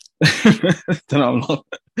Then I'm not.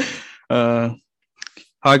 Uh,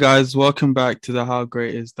 Hi guys, welcome back to the How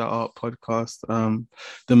Great Is the Art podcast,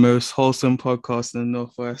 the most wholesome podcast in the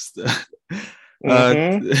Northwest. uh,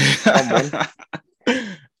 Mm-hmm. Come on.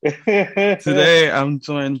 Today I'm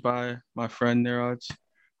joined by my friend Neeraj.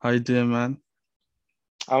 How you doing, man?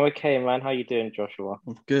 I'm okay, man. How you doing, Joshua?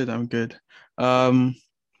 I'm good. I'm good. Um,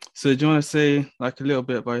 so do you want to say like a little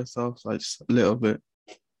bit about yourself, like just a little bit?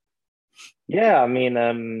 Yeah, I'm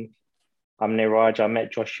Neeraj. I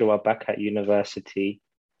met Joshua back at university.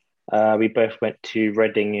 We both went to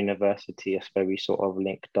Reading University. That's where we sort of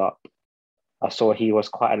linked up. I saw he was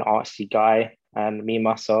quite an artsy guy, and me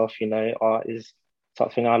myself, art is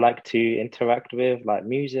something I like to interact with, like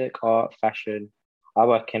music, art, fashion. I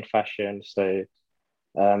work in fashion, so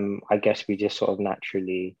I guess we just sort of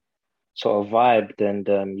naturally sort of vibed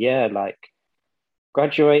and yeah, like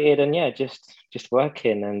graduated and yeah, just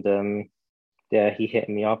working and yeah, he hit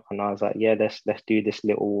me up and I was like, yeah, let's do this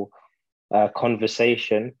little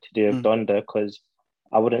conversation to do with Mm, Donda because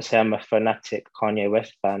I wouldn't say I'm a fanatic Kanye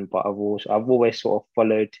West fan, but I've always sort of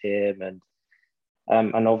followed him and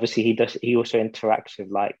obviously he also interacts with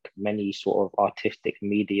like many sort of artistic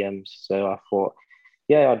mediums. So I thought,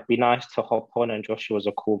 yeah, it'd be nice to hop on and Joshua was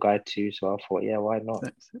a cool guy too. So I thought, yeah, why not?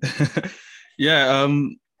 thanks. Yeah,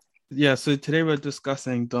 yeah, so today we're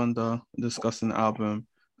discussing Donda, discussing the album.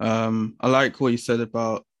 I like what you said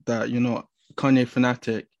about that you're not Kanye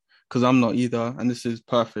fanatic, because I'm not either, and this is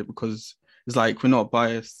perfect because it's like we're not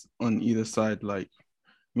biased on either side. Like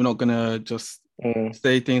we're not gonna just Mm,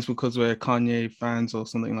 say things because we're Kanye fans or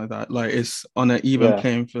something like that. Like it's on an even yeah.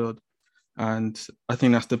 playing field, and I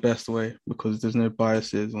think that's the best way because there's no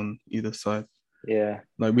biases on either side. Yeah.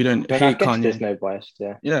 Like we don't I mean, I hate guess there's Kanye. no bias.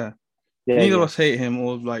 Yeah. Yeah, Yeah. neither of Yeah. us hate him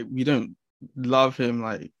or like we don't love him.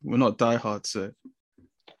 Like we're not diehard, so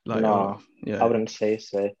like oh No, I yeah, wouldn't say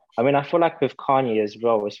so. I mean, I feel like with Kanye as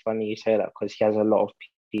well, it's funny you say that because he has a lot of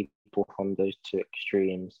people from those two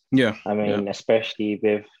extremes. yeah, I yeah, mean, especially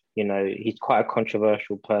with, he's quite a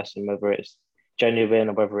controversial person, whether it's genuine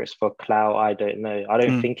or whether it's for clout, I don't know. I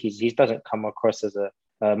don't mm, think he doesn't come across as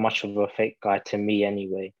a much of a fake guy to me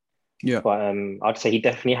anyway. yeah, But I'd say he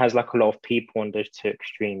definitely has like a lot of people on those two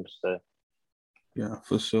extremes. So yeah,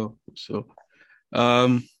 for sure, for sure.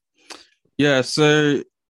 Um, yeah. So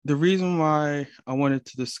the reason why I wanted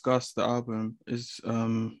to discuss the album is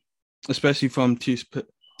especially from two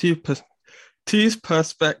pers- two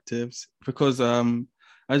perspectives, because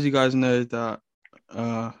as you guys know that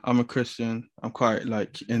I'm a Christian. I'm quite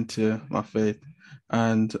like into my faith,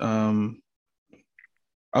 and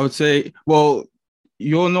I would say, well,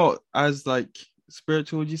 you're not as like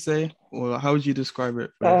spiritual, would you say? Or how would you describe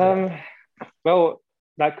it, phrase it? um, well,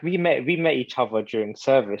 like we met each other during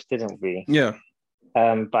service, didn't we? Yeah.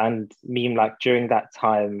 But and me like during that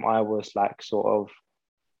time, I was like sort of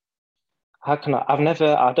how can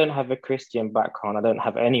I don't have a Christian background. I don't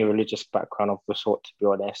have any religious background of the sort, to be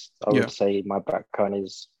honest. I would Yeah. say my background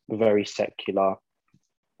is very secular.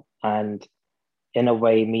 And in a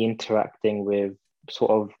way, me interacting with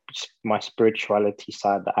sort of my spirituality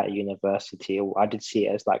side at university, I did see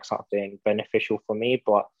it as like something beneficial for me,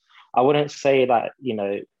 but I wouldn't say that,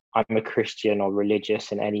 I'm a Christian or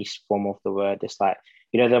religious in any form of the word. It's like,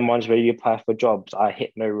 the ones where you apply for jobs, I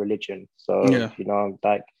hit no religion. So, Yeah.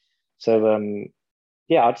 like, so,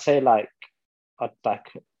 yeah, I'd say like,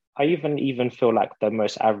 like, I even feel like the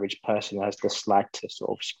most average person has the slightest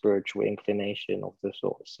sort of spiritual inclination of the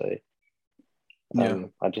sort. So, Yeah.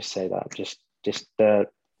 I just say that just the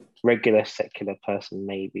regular secular person,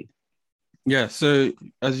 maybe. Yeah. So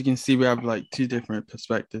as you can see, we have like two different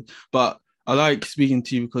perspectives. But I like speaking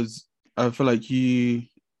to you because I feel like you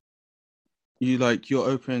like you're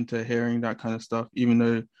open to hearing that kind of stuff, even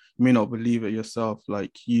though you may not believe it yourself.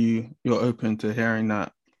 Like you're open to hearing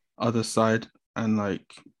that other side and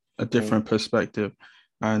like a Mm, different perspective.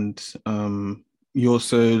 And you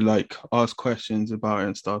also like ask questions about it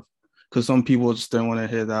and stuff. Because some people just don't want to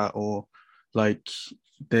hear that or like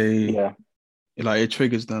they yeah. like it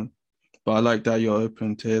triggers them. But I like that you're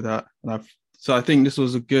open to hear that. And so I think this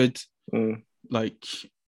was a good Mm. like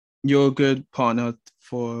you're a good partner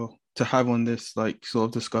for to have on this like sort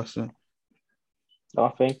of discussion. Oh,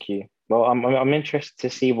 thank you. Well, I'm interested to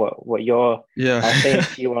see what your Yeah. I was saying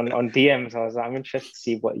to you on DMs. I was like, I'm interested to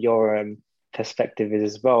see what your perspective is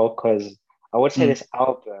as well, because I would say Mm, this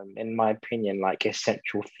album, in my opinion, like its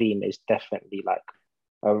central theme is definitely like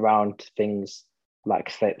around things like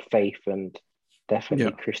faith and yeah.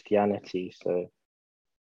 definitely Christianity. So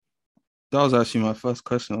that was actually my first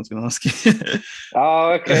question I was going to ask you.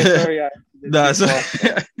 Oh, okay. Sorry, I did Nah, too so, I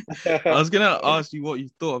fast. was gonna ask you what you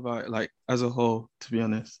thought about it, like as a whole, to be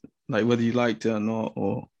honest, like whether you liked it or not,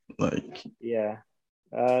 or like, Yeah.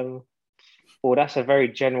 Um, well, that's a very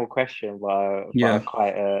general question, but a yeah,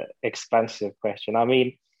 quite expansive question. I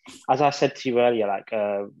mean, as I said to you earlier, like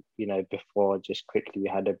before, just quickly, we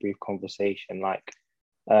had a brief conversation. Like,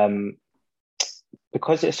 um,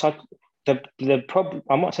 because it's such the problem.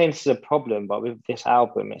 I'm not saying this is a problem, but with this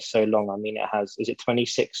album, it's so long. I mean, it has, is it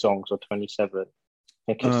 26 songs or 27? I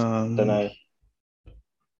think it's, I don't um, know,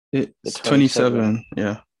 the it's 27. 27,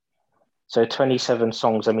 yeah, So 27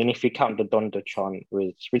 songs. I mean, if you count the Donda chant,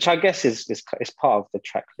 which I guess is part of the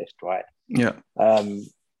track list, right? yeah, Um,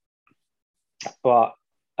 but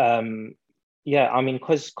yeah, I mean,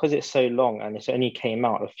 because it's so long and it's only came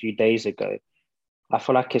out a few days ago, I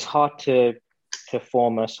feel like it's hard to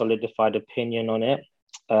form a solidified opinion on it.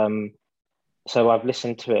 Um, so I've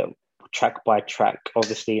listened to it track by track,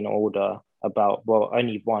 obviously in order, about, well,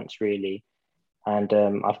 only once really, and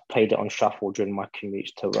I've played it on shuffle during my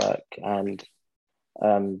commutes to work, and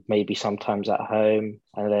maybe sometimes at home.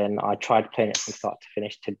 And then I tried playing it from start to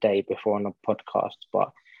finish today before on a podcast, but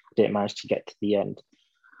I didn't manage to get to the end.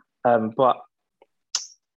 But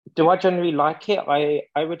do I generally like it?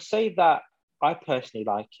 I would say that I personally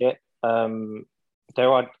like it.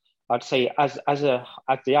 There are, I'd say, as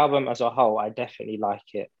the album as a whole, I definitely like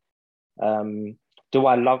it. Do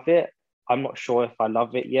I love it? I'm not sure if I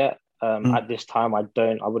love it yet. mm, At this time, I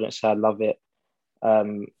don't. I wouldn't say I love it.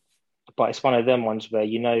 Um, but it's one of them ones where,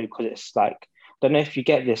 because it's like, I don't know if you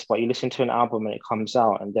get this, but you listen to an album and it comes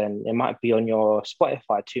out, and then it might be on your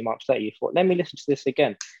Spotify 2 months later. You thought, let me listen to this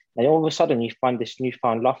again. And all of a sudden, you find this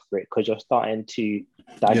newfound love for it because you're starting to yeah,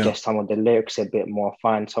 digest some of the lyrics a bit more,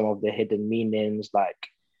 find some of the hidden meanings, like,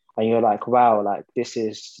 and you're like, wow, like this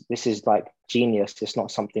is like genius. It's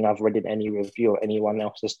not something I've read in any review or anyone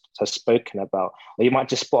else has spoken about. Or you might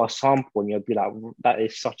just spot a sample and you'll be like, that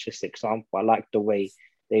is such a sick sample. I like the way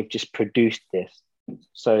they've just produced this.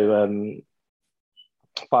 So,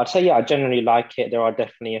 but I'd say, yeah, I generally like it. There are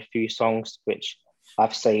definitely a few songs which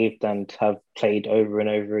I've saved and have played over and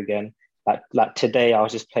over again. Like today, I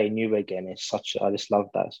was just playing "New" again. I just love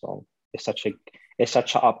that song. It's such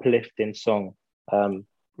an uplifting song. Um,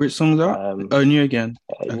 which song's that? um, Oh, New Again.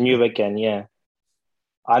 Okay, "New" again, yeah.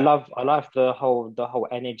 I love the whole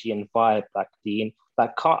energy and vibe. I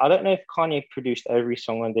don't know if Kanye produced every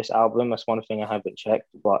song on this album. That's one thing I haven't checked,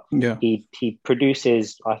 but yeah, he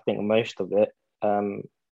produces, I think, most of it. Um,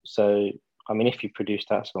 so I mean, if he produced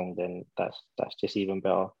that song, then that's just even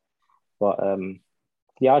better. But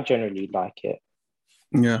yeah, I generally like it.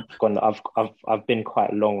 yeah. I've been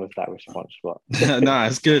quite long with that response, but Nah,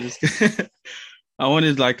 it's good. It's good. I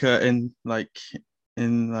wanted like a in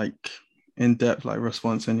in depth like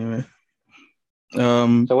response anyway.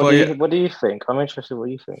 so But yeah, what do you think? I'm interested. What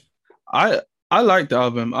do you think? I I like the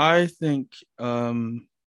album. I think I'm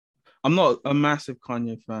not a massive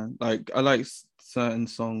Kanye fan. Like I like certain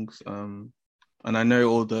songs, and I know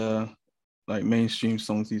all the like mainstream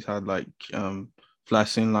songs he's had, like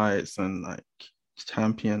Flashing Lights and like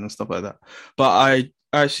Champion and stuff like that. But I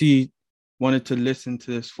actually wanted to listen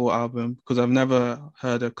to this full album because I've never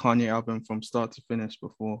heard a Kanye album from start to finish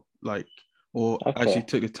before, like, or actually Okay,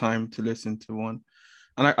 took the time to listen to one,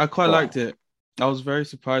 and I quite liked right. it. I was very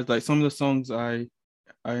surprised. Like some of the songs I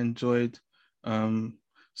enjoyed. Um,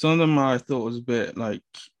 some of them I thought was a bit like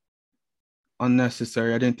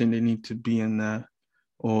unnecessary. I didn't think they need to be in there,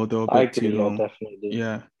 or they were a I bit too agree. Yeah, long. definitely.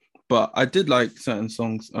 Yeah, but I did like certain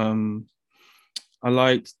songs. I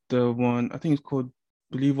liked the one I think it's called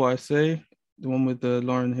 "Believe What I Say," the one with the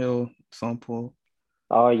Lauryn Hill sample.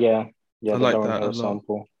 Oh yeah, yeah, I the like Lauryn that a Hill lot,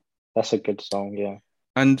 sample. That's a good song. Yeah.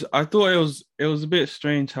 and I thought it was a bit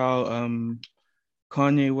strange how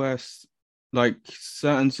Kanye West, like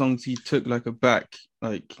certain songs he took like a back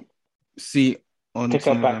like seat on Took a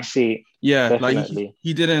some of back them. seat, Yeah, like definitely.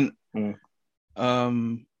 he didn't Mm.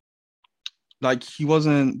 um like he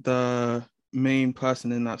wasn't the main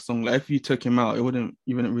person in that song. Like if you took him out, you wouldn't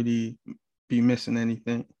really be missing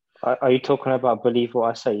anything. Are you talking about Believe What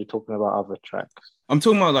I Say? You're talking about other tracks. I'm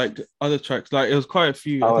talking about like other tracks. Like it was quite a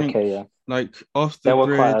few. I Oh, think okay, yeah. like Off the There were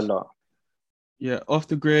quite a Grid. lot. Yeah, Off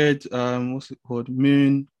the Grid. What's it called?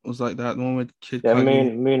 Moon was like that. The one with Kid Yeah,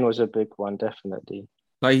 Cudi. Moon was a big one, definitely.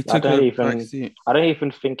 Like he I took don't a back even seat. I don't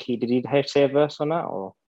even think he did he say a verse on that,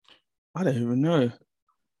 or I don't even know.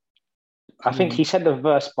 I think Um, he said the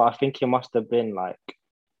verse, but I think it must have been like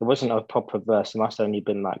it wasn't a proper verse. It must have only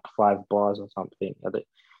been like 5 bars or something.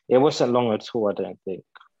 It wasn't long at all, I don't think.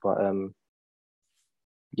 But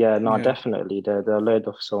Yeah, no, Yeah. definitely. There are a load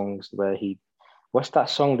of songs where he. What's that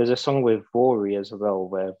song? There's a song with Vori as well,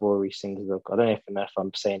 where Vori sings. I don't even know if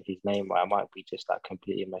I'm saying his name right. I might be just like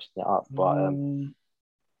completely messing it up, but Um,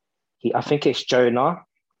 I think it's Jonah.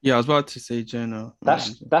 yeah, I was about to say Jonah. Might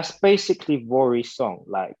be That's basically Rory's song.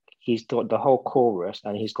 Like he's got the whole chorus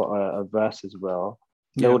and he's got a verse as well.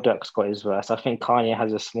 yeah. Lil Durk's got his verse. I think Kanye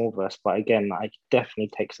has a small verse, but again, like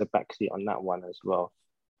definitely takes a backseat on that one as well.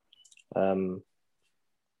 Um,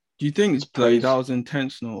 Do you it's think like that praise. was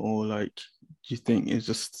intentional, or like do you think it's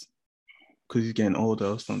just because he's getting older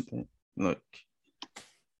or something? Like,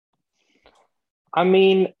 I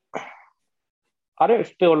mean, I don't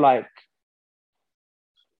feel like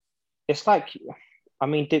it's like. I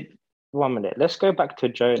mean, did 1 minute? Let's go back to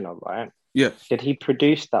Jonah, right? yeah. Did he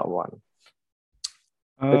produce that one?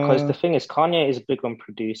 Because Uh, the thing is, Kanye is big on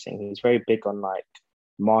producing. He's very big on like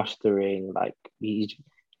mastering. Like he's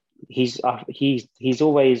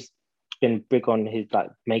always been big on his like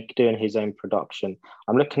make doing his own production.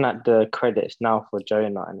 I'm looking at the credits now for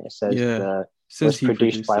Jonah, and it says yeah. the Says was he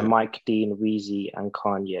produced produced by it. Mike Dean, Weezy, and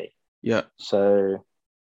Kanye. Yeah. So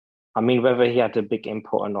I mean, whether he had a big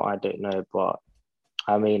input or not, I don't know. But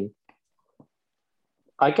I mean,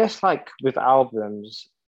 I guess like with albums,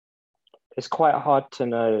 it's quite hard to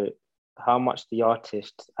know how much the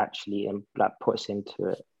artist actually like puts into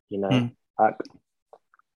it. You know, Mm, like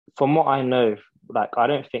from what I know, like I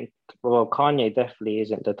don't think well, Kanye definitely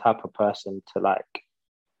isn't the type of person to like,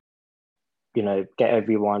 get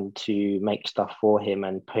everyone to make stuff for him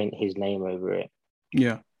and paint his name over it.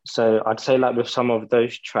 yeah. So I'd say like with some of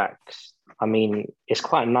those tracks, I mean, it's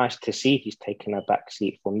quite nice to see he's taken a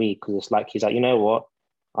backseat for me because it's like he's like, you know what?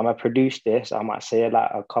 I'm gonna produce this. I might say like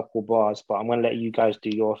a couple bars, but I'm gonna let you guys do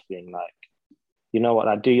your thing. Like, you know what?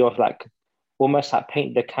 Like do your like almost like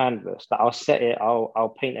paint the canvas. Like I'll set it,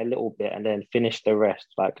 I'll paint a little bit and then finish the rest.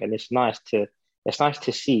 Like, and it's nice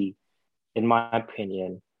to see, in my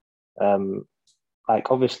opinion. Um, like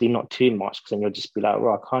obviously not too much because then you'll just be like,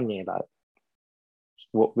 well, Kanye, like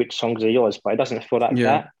which songs are yours? But it doesn't feel like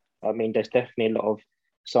Yeah. that. I mean, there's definitely a lot of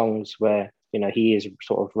songs where he is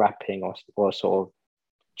sort of rapping or sort of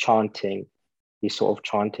chanting. He's sort of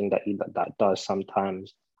chanting that does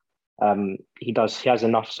sometimes. He has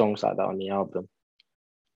enough songs like that on the album.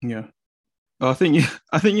 Yeah. Oh, I think you.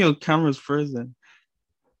 I think your camera's frozen.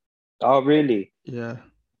 Oh, really? Yeah.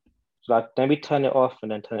 Like, maybe turn it off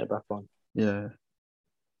and then turn it back on. Yeah.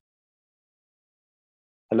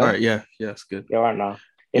 All right. Hello? Yeah. Yeah. It's good. Yeah, right now.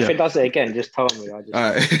 If Yeah. it does it again, just tell me. All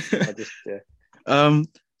I right. just,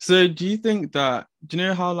 So do you think that do you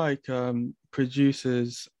know how like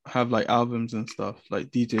producers have like albums and stuff? Like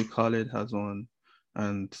DJ Khaled has one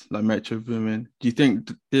and like Metro Boomin. Do you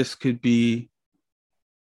think this could be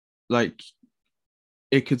like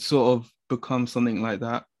it could sort of become something like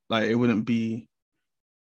that? Like it wouldn't be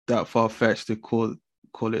that far fetched to call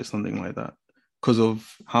it something like that because of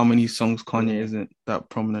how many songs Kanye mm. isn't that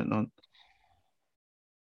prominent on.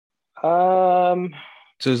 um,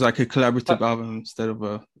 So it's like a collaborative but album instead of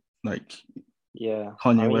a like yeah, I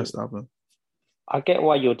Kanye mean, West album. I get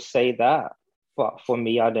why you'd say that, but for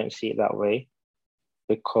me, I don't see it that way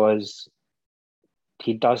because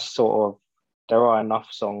he does sort of. There are enough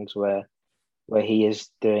songs where he is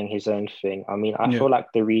doing his own thing. I mean, I Yeah. feel like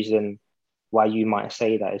the reason why you might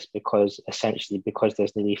say that is because essentially because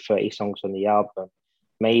there's nearly 30 songs on the album.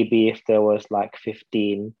 Maybe if there was like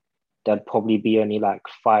 15, there'd probably be only like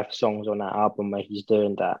 5 songs on that album where he's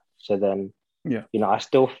doing that. So then, Yeah. I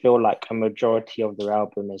still feel like a majority of the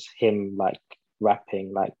album is him like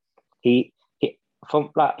rapping. Like he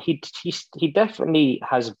from like he definitely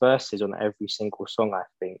has verses on every single song, I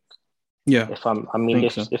think. Yeah. I mean, Think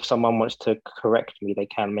if so. if someone wants to correct me, they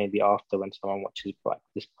can maybe after when someone watches like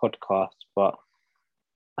this podcast. But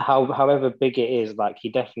however big it is, like he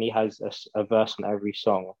definitely has a verse on every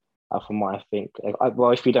song. From what I think,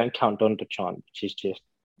 well, if you don't count Donda Chant, which is just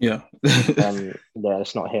Yeah. yeah,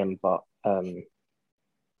 it's not him, but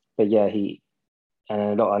yeah, he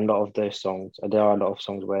and a lot of those songs. There are a lot of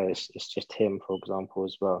songs where it's just him, for example,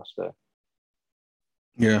 as well. So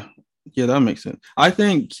Yeah. Yeah, that makes sense. I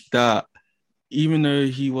think that even though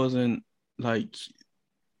he wasn't like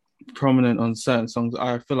prominent on certain songs,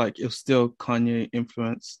 I feel like it's still Kanye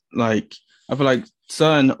influence. Like I feel like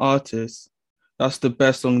certain artists, that's the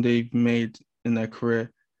best song they've made in their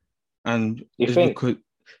career. And you it's think because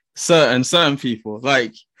certain people,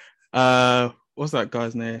 like what's that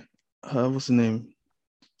guy's name? What's the name?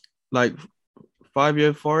 Like 5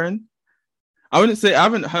 Year Foreign. I wouldn't say I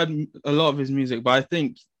haven't heard a lot of his music, but I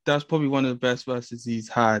think that's probably one of the best verses he's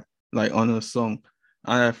had, like on a song.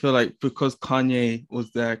 And I feel like because Kanye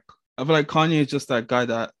was there I feel like Kanye is just that guy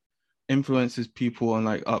that influences people and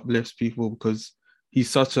like uplifts people because he's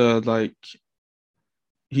such a like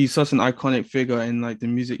he's such an iconic figure in like the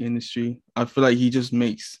music industry. I feel like he just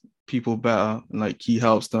makes people better and like he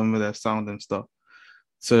helps them with their sound and stuff.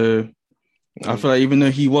 So I Mm. feel like even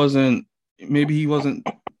though maybe he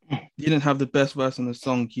didn't have the best verse on the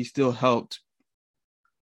song, he still helped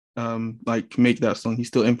like make that song. He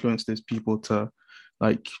still influenced those people to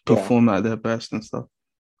like Yeah. perform at their best and stuff.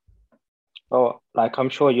 Well, like I'm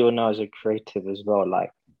sure you'll know as a creative as well,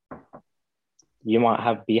 like you might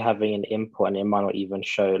have be having an input and it might not even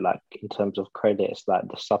show like in terms of credits, like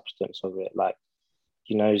the substance of it. Like,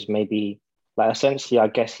 is maybe like essentially I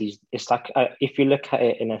guess it's like if you look at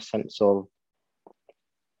it in a sense of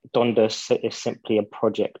Donda is simply a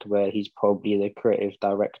project where he's probably the creative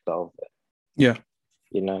director of it, Yeah.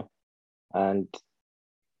 you know? And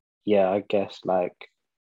yeah, I guess like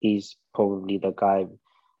he's probably the guy,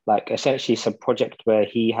 like essentially it's a project where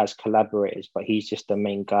he has collaborators, but he's just the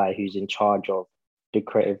main guy who's in charge of the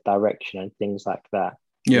creative direction and things like that.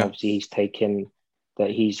 And Yeah. obviously he's taken that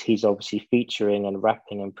he's obviously featuring and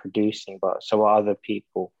rapping and producing, but so are other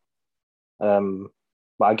people.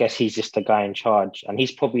 But I guess he's just the guy in charge, and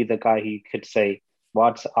he's probably the guy who could say,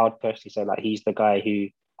 well, I'd personally say like he's the guy who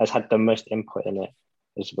has had the most input in it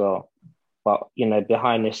as well. But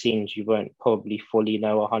behind the scenes, you won't probably fully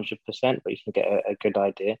know 100%, but you can get a good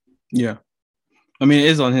idea. Yeah. I mean, it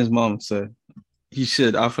is on his mom, so he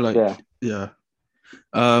should. I feel like, Yeah. yeah.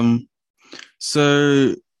 Um,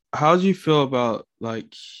 so how do you feel about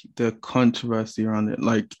like the controversy around it?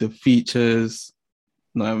 Like the features,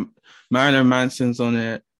 like Marilyn Manson's on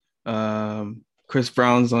it, Chris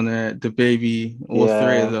Brown's on it, the baby, all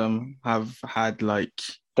three of Yeah. them have had like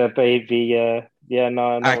The baby, yeah. Yeah,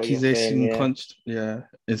 no, I know what you're saying, accusation yeah. yeah,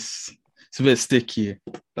 it's a bit sticky.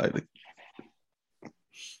 Like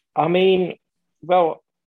I mean, well,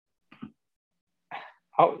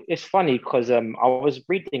 it's funny because I was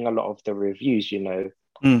reading a lot of the reviews, mm,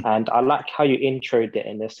 and I like how you introed it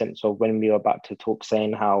in the sense of when we were about to talk,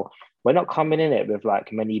 saying how we're not coming in it with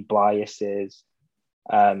like many biases,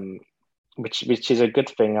 um, which is a good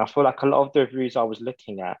thing. I feel like a lot of the reviews I was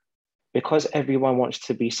looking at, because everyone wants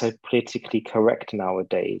to be so politically correct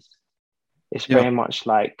nowadays, it's yeah, very much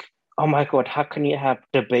like, oh my God, how can you have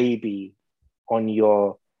the baby on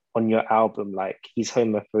your album? Like he's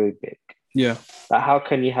homophobic. yeah, Like how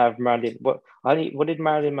can you have Marilyn? What did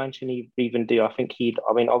Marilyn Manson even do? I think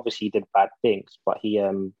I mean, obviously he did bad things, but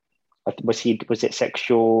was it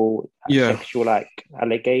yeah, sexual like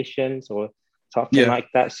allegations or something yeah, like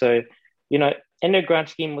that? So, you know, in the grand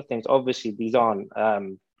scheme of things, obviously these aren't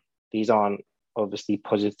obviously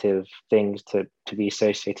positive things to be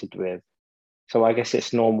associated with. So I guess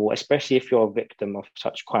it's normal, especially if you're a victim of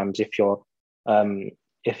such crimes. Um,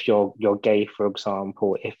 if you're gay, for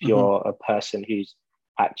example, if hmm, you're a person who's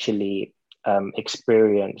actually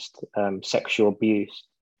experienced sexual abuse,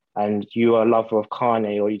 and you are a lover of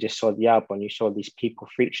Kanye, or you just saw the album, you saw these people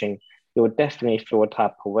preaching, you would definitely feel a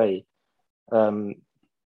type of way. Um,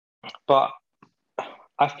 but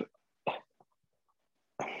I,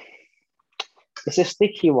 it's a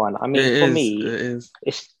sticky one. I it mean, is, it is,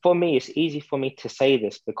 it's easy for me to say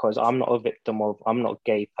this because I'm not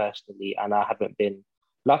gay personally, and I haven't been,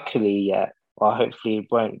 luckily yet, or hopefully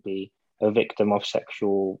won't be a victim of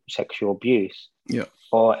sexual abuse yeah,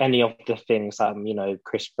 or any of the things that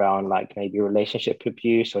Chris Brown, like maybe relationship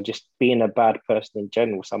abuse or just being a bad person in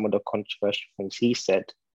general. Some of the controversial things he said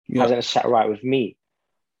yeah, hasn't sat right with me,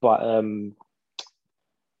 but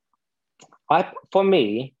I for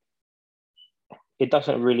me it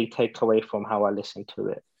doesn't really take away from how I listen to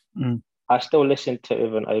it. mm, I still listen to it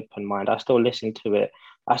with an open mind. I still listen to it.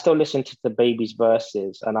 I still listen to the baby's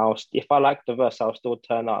verses, and if I like the verse, I'll still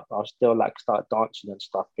turn up. I'll still like start dancing and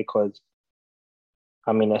stuff because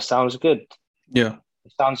I mean it sounds good. yeah,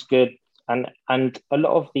 It sounds good, and a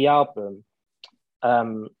lot of the album,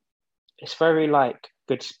 um, it's very like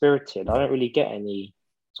good spirited. I don't really get any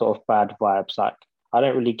sort of bad vibes. Like I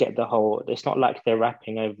don't really get the whole. It's not like they're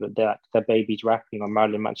rapping over the baby's rapping or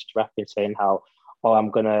Marilyn Manson's rapping, saying how, oh,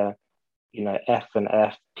 I'm gonna F and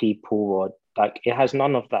F people, or like it has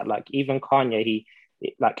none of that. Like even Kanye,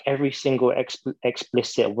 like every single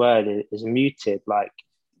explicit word is muted. Like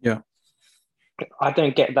yeah, I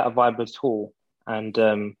don't get that vibe at all. And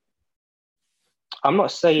I'm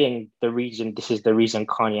not saying this is the reason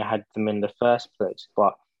Kanye had them in the first place,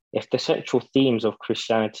 but if the central themes of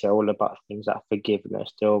Christianity are all about things like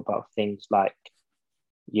forgiveness, they're all about things like,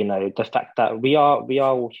 the fact that we are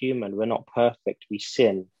all human, we're not perfect, we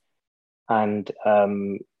sin. And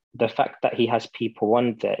the fact that he has people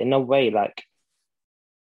on there, in a way, like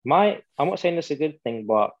I'm not saying it's a good thing,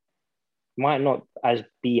 but might not as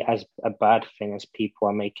be as a bad thing as people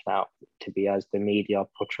are making out to be, as the media are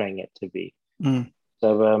portraying it to be. Mm.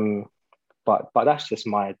 So but that's just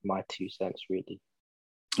my 2 cents really.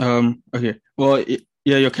 Okay. Well,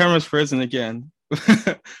 yeah, your camera's frozen again.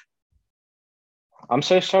 I'm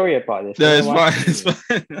so sorry about this. I No, don't know it's why fine. it's It's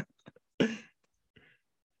doing this.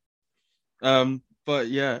 fine. But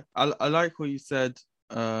yeah, I like what you said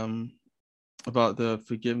about the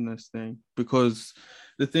forgiveness thing, because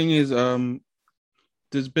the thing is,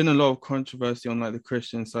 there's been a lot of controversy on like the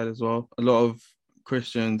Christian side as well. A lot of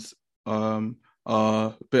Christians are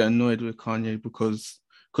a bit annoyed with Kanye because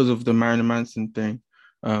of the Marilyn Manson thing.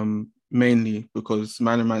 Mainly because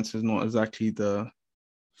Marilyn Manson is not exactly the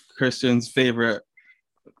Christian's favorite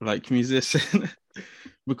like musician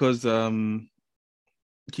because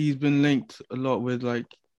he's been linked a lot with like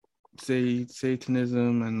say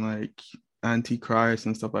Satanism and like Antichrist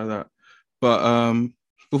and stuff like that. But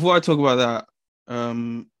before I talk about that,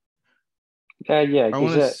 Yeah, I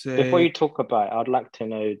want to before say you talk about it, I'd like to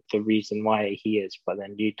know the reason why he is, but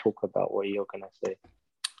then you talk about what you're gonna say.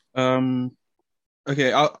 um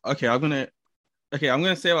okay, I'm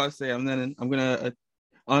gonna say what I say, and then I'm gonna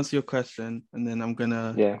answer your question, and then I'm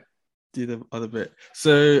gonna Yeah. do the other bit.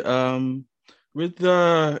 So with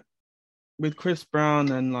the with Chris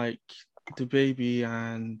Brown and like the baby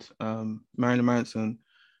and Marilyn Manson,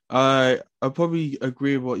 I probably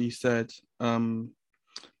agree with what you said.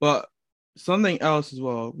 But something else as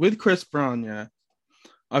well with Chris Brown, yeah,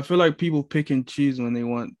 I feel like people pick and choose when they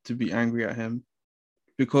want to be angry at him,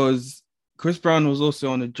 because Chris Brown was also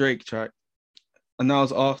on a Drake track, and that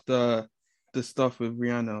was after the stuff with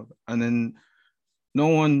Rihanna, and then no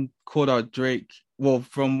one called out Drake. Well,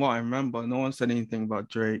 from what I remember, no one said anything about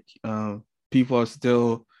Drake. People are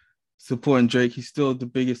still supporting Drake. He's still the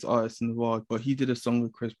biggest artist in the world, but he did a song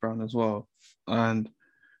with Chris Brown as well. And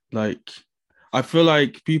like, I feel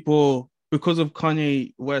like people, because of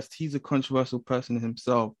Kanye West, he's a controversial person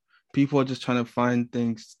himself. People are just trying to find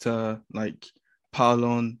things to like pile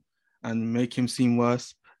on and make him seem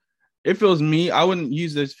worse. If it was me, I wouldn't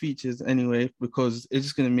use those features anyway, because it's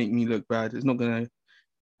just gonna make me look bad. It's not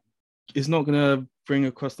gonna bring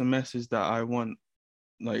across the message that I want.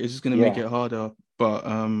 Like it's just gonna make Yeah. it harder. But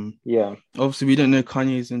Yeah. obviously we don't know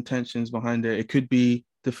Kanye's intentions behind it. It could be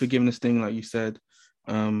the forgiveness thing, like you said.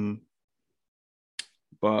 Um,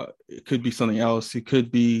 but it could be something else. It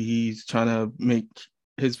could be he's trying to make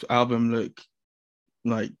his album look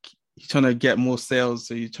like he's trying to get more sales,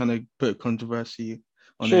 so he's trying to put controversy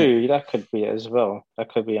on it. True, that could be it as well. That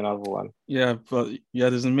could be another one. Yeah, but yeah,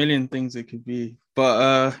 there's a million things it could be.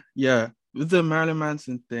 But yeah, with the Marilyn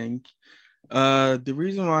Manson thing, the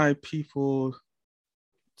reason why people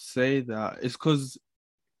say that is because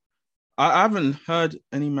I haven't heard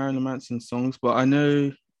any Marilyn Manson songs, but I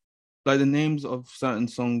know like the names of certain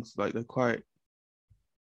songs, like they're quite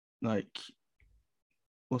like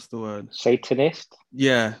what's the word? Satanist?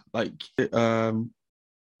 Yeah, like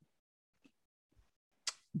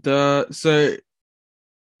the so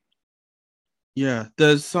yeah,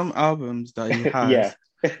 there's some albums that he Yeah. has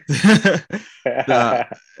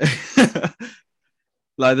that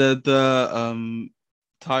like the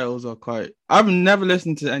titles are quite. I've never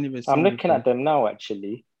listened to any of his I'm songs looking before. at them now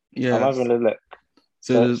actually. I'm Yes. having a look.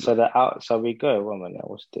 So there's, So they're out. So we go. One minute.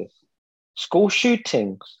 What's this? School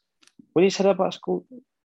shootings. What do you say about school?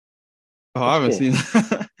 oh, I What's haven't this?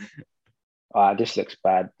 seen. Ah, this looks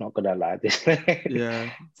bad. Not gonna lie. This.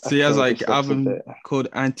 Yeah. So he has Okay, like this looks a album bit. called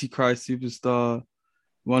Antichrist Superstar,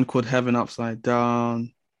 one called Heaven Upside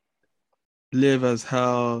Down, Live as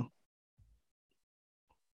Hell.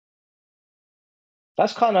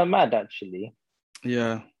 That's kind of mad, actually.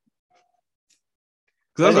 Yeah.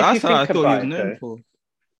 But Because if you that's how I think thought he was about it, known though, for.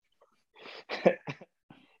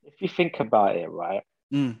 if you think about it, right?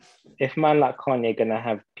 Mm. If man like Kanye gonna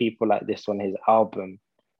have people like this on his album,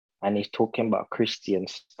 and he's talking about Christian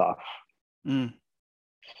stuff, Mm.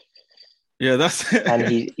 Yeah, that's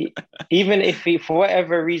and even if he, for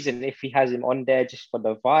whatever reason, if he has him on there just for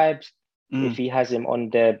the vibes, if mm. he has him on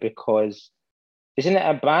there because isn't it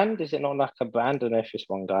a band? Is it not like a band? I don't know if it's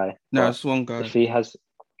one guy, No, but it's one guy. if he has,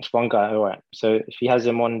 it's one guy, all right. So if he has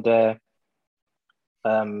him on there,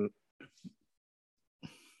 um,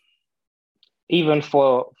 even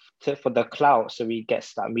for the clout, so he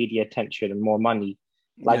gets that media attention and more money.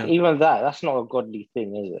 Like Yeah. even that's not a godly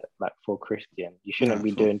thing, is it? Like for Christian, you No, shouldn't be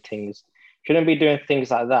it's not. doing things, shouldn't be doing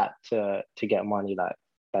things like that to get money. Like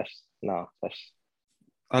that's no, that's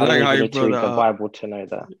I I don't like how even you need to brought read the that Bible to know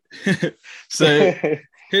up. So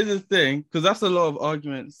here's the thing, because that's a lot of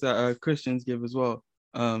arguments that Christians give as well.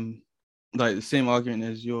 like the same argument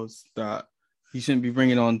as yours that you shouldn't be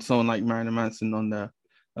bringing on someone like Marilyn Manson on there.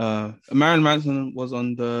 Marilyn Manson was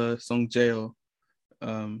on the song Jail.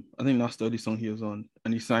 I think that's the only song he was on,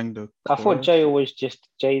 and he sang the I thought chorus. Jail was just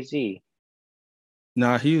Jay-Z.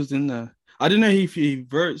 Nah, he was in there. I don't know if he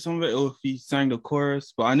wrote some of it or if he sang the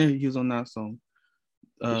chorus, but I know he was on that song.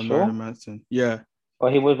 You Marilyn sure? Manson. Yeah, Or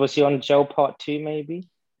was he on Jail Part 2 maybe?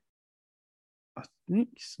 I think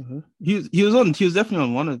so. He was definitely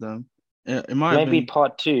on one of them. It might have Maybe been,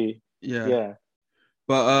 Part 2. yeah. Yeah.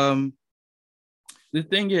 But the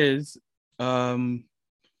thing is, um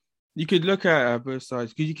you could look at it at both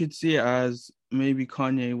sides because you could see it as maybe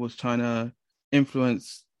Kanye was trying to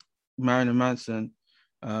influence Marilyn Manson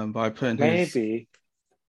by putting Maybe.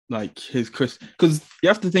 his Chris, because you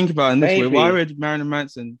have to think about it in this way. Why Maybe. would Marilyn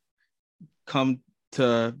Manson come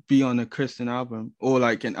to be on a Christian album or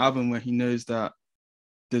like an album where he knows that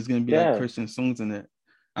there's going to be like Yeah. Christian songs in it?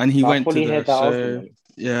 And he I went to fully hear the that show, argument.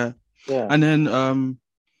 yeah. Yeah. And then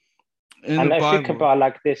in the And I think Bible, about it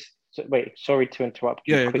like this. Wait, sorry to interrupt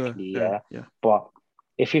you yeah, go, quickly, yeah, yeah. yeah, But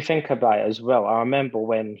if you think about it as well, I remember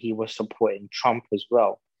when he was supporting Trump as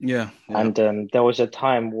well. yeah, yeah, And there was a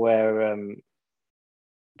time where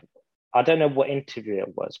I don't know what interview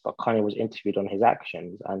it was, but Kanye was interviewed on his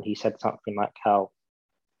actions, and he said something like how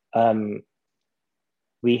um,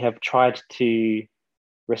 we have tried to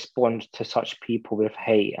respond to such people with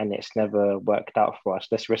hate, and it's never worked out for us.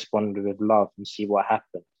 Let's respond with love and see what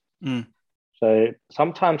happens. mm, So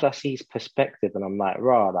sometimes I see his perspective, and I'm like,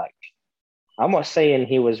 rah, like I'm not saying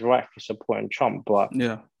he was right for supporting Trump, but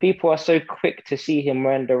yeah, people are so quick to see him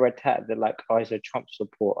wearing the red hat. They're like, oh, he's a Trump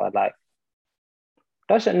supporter. Like,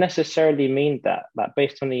 doesn't necessarily mean that. Like,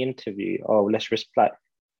 based on the interview, oh, let's respect.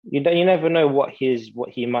 You never know what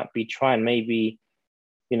he might be trying. Maybe,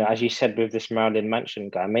 as you said with this Marilyn Manson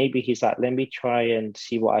guy, maybe he's like, let me try and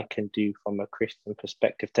see what I can do from a Christian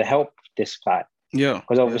perspective to help this guy. yeah,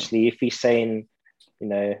 Because yeah, obviously, if he's saying,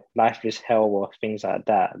 life is hell or things like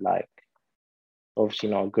that, like obviously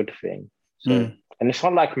not a good thing. So, mm, and it's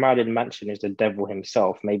not like Marilyn Manson is the devil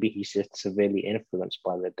himself. Maybe he's just severely influenced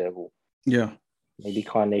by the devil. yeah. Maybe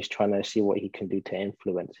Kanye's trying to see what he can do to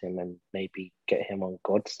influence him and maybe get him on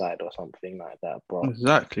God's side or something like that. But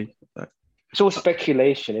Exactly. it's all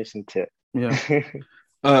speculation, isn't it? Yeah.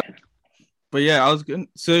 Uh, but yeah, I was going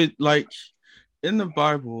so like in the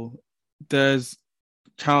Bible, there's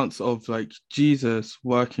counts of like Jesus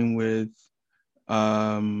working with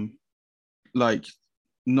um like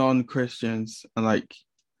non-Christians and like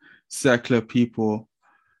secular people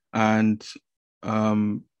and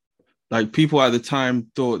um like people at the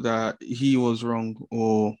time thought that he was wrong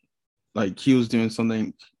or like he was doing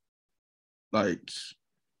something like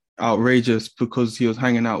outrageous because he was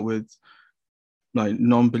hanging out with like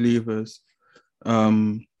non-believers.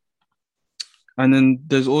 Um, and then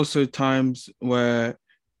there's also times where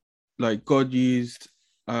like God used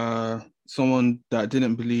someone that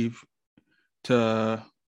didn't believe to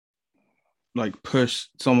like push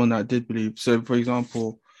someone that did believe. So for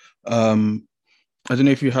example, I don't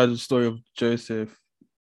know if you heard the story of Joseph,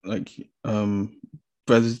 like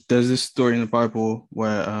but there's this story in the Bible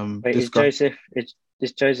where Wait, this guy,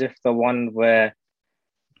 is Joseph the one where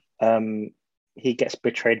um he gets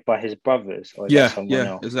betrayed by his brothers, or is that yeah, someone yeah,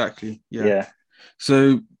 else? exactly, yeah. Yeah.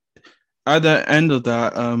 So at the end of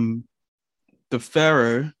that, the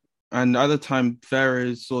Pharaoh, and at the time,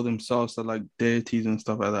 pharaohs saw themselves as like deities and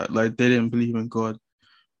stuff like that. Like they didn't believe in God,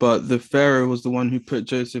 but the Pharaoh was the one who put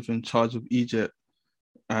Joseph in charge of Egypt,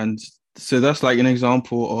 and so that's like an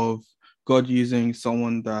example of God using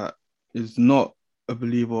someone that is not a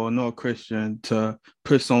believer or not a Christian to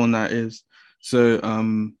push someone that is. So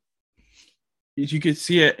you could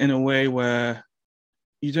see it in a way where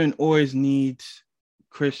you don't always need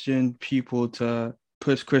Christian people to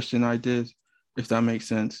push Christian ideas, if that makes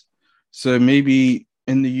sense. So maybe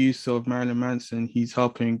in the use of Marilyn Manson, he's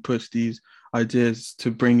helping push these ideas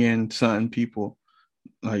to bring in certain people.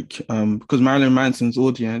 Like because Marilyn Manson's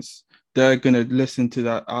audience, they're gonna listen to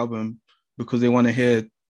that album because they want to hear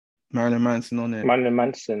Marilyn Manson on it. Marilyn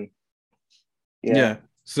Manson. Yeah. Yeah.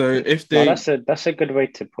 So if No, they that's a good way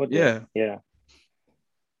to put it. yeah. Yeah.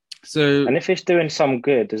 So And if it's doing some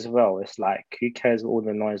good as well, it's like who cares all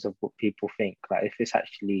the noise of what people think? Like if it's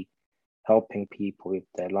actually helping people with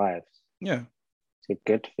their lives, yeah. it's a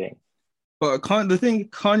good thing. But the thing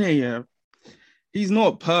Kanye, yeah, he's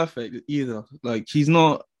not perfect either. Like he's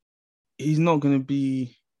not gonna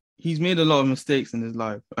be he's made a lot of mistakes in his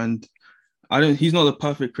life and he's not a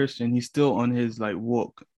perfect Christian. He's still on his like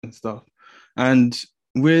walk and stuff. And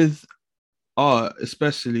with art,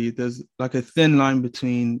 especially, there's like a thin line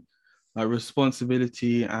between like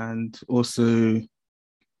responsibility and also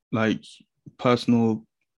like personal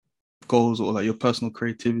goals or like your personal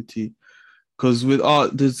creativity. Because with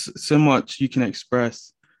art, there's so much you can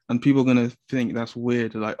express, and people are gonna think that's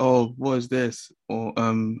weird. Like, oh, what is this? Or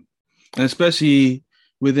and especially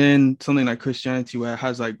within something like Christianity, where it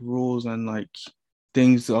has like rules and like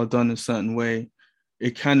things that are done a certain way,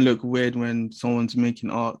 it can look weird when someone's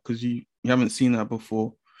making art because you haven't seen that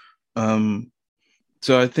before. Um,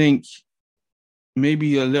 so I think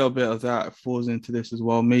maybe a little bit of that falls into this as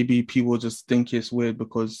well. Maybe people just think it's weird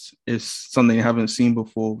because it's something they haven't seen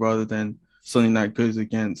before, rather than something that goes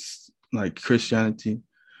against like Christianity.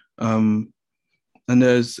 Um, and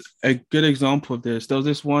there's a good example of this. There was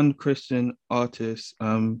this one Christian artist.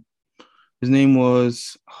 His name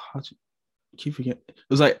was I keep forgetting. It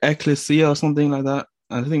was like Ecclesia or something like that.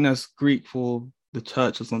 I think that's Greek for the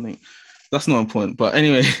church or something. That's not important. But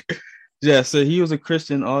anyway, yeah. So he was a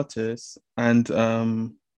Christian artist, and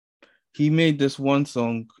he made this one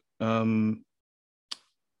song,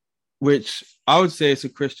 which I would say is a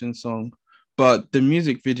Christian song, but the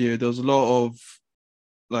music video, there was a lot of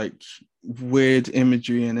like weird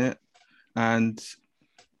imagery in it. And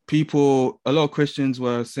a lot of Christians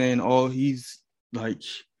were saying, oh, he's like,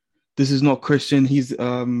 this is not Christian. He's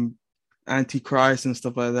antichrist and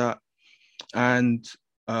stuff like that. And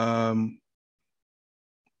um,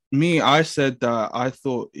 I said that I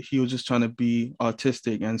thought he was just trying to be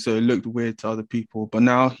artistic, and so it looked weird to other people. But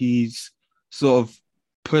now he's sort of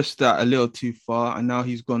pushed that a little too far, and now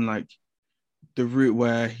he's gone like the route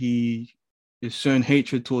where he is showing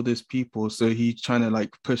hatred toward his people. So he's trying to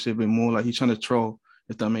like push it a bit more, like he's trying to troll,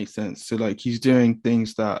 if that makes sense. So like he's doing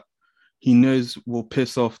things that he knows will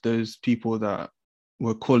piss off those people that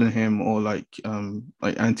were calling him or like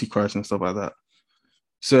antichrist and stuff like that.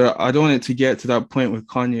 So I don't want it to get to that point with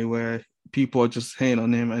Kanye where people are just hating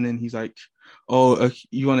on him, and then he's like, "Oh,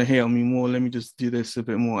 you want to hate on me more? Let me just do this a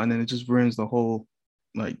bit more," and then it just ruins the whole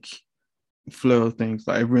like flow of things.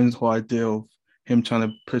 Like it ruins the whole idea of him trying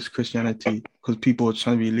to push Christianity because people are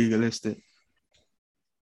trying to be legalistic.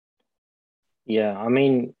 Yeah, I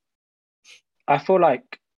mean, I feel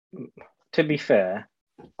like, to be fair,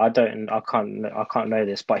 I can't know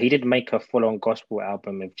this, but he did make a full-on gospel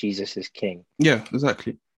album of Jesus is King. Yeah,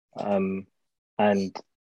 exactly. Um, and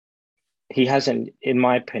he hasn't, in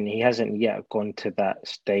my opinion, he hasn't yet gone to that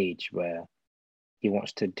stage where he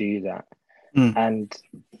wants to do that. Mm. And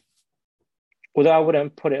although I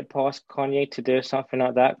wouldn't put it past Kanye to do something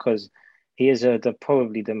like that, because he is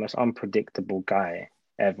probably the most unpredictable guy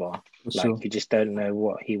ever. For Like sure. you just don't know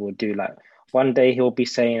what he will do. Like one day he'll be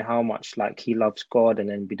saying how much like he loves God and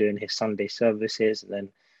then be doing his Sunday services, and then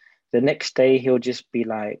the next day he'll just be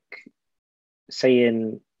like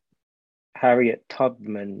saying Harriet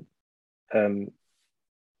Tubman um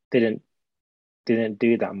didn't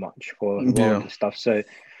do that much for the world Yeah. and stuff. So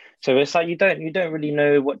it's like you don't really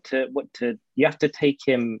know what to you have to take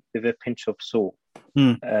him with a pinch of salt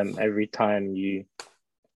Mm. every time you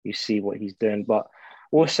see what he's doing. But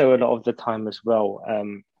also a lot of the time as well,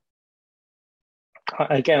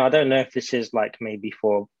 again, I don't know if this is like maybe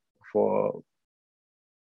for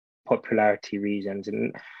popularity reasons,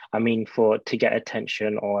 and I mean for to get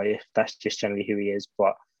attention, or if that's just generally who he is.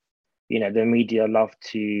 But the media love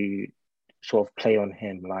to sort of play on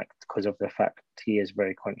him, like because of the fact he is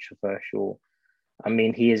very controversial. I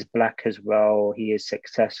mean, he is black as well. He is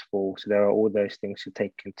successful, so there are all those things to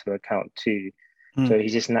take into account too. So Mm.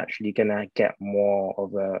 he's just naturally gonna get more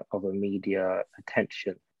of a media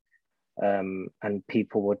attention, and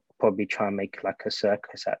people would probably try and make like a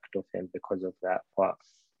circus act of him because of that. But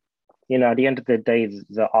at the end of the day,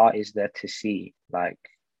 the art is there to see. Like,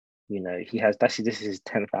 he has this is his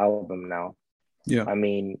 10th album now. Yeah. I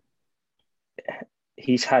mean,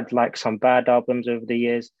 he's had like some bad albums over the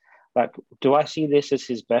years. Like, do I see this as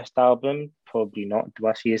his best album? Probably not. Do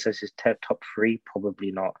I see this as his top three?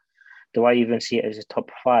 Probably not. Do I even see it as his top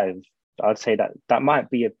five? I'd say that might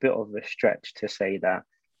be a bit of a stretch to say that.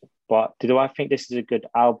 But do I think this is a good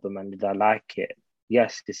album and did I like it?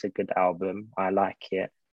 Yes, it's a good album. I like it.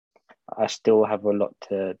 I still have a lot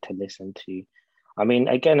to listen to. I mean,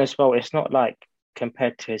 again, as well, it's not like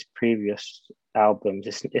compared to his previous albums,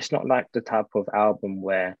 it's not like the type of album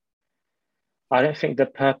where I don't think the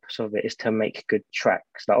purpose of it is to make good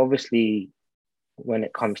tracks. Like obviously, when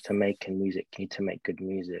it comes to making music, you need to make good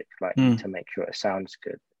music. Like you need Mm. to make sure it sounds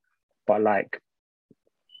good. But like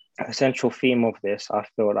a central theme of this, I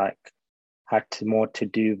feel like more to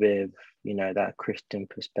do with that Christian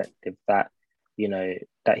perspective that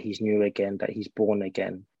that he's new again, that he's born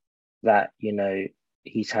again, that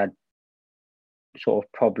he's had sort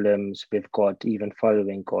of problems with God, even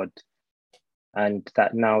following God, and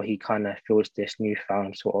that now he kind of feels this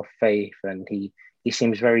newfound sort of faith, and he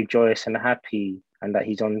seems very joyous and happy, and that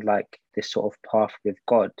he's on like this sort of path with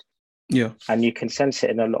God. Yeah. And you can sense it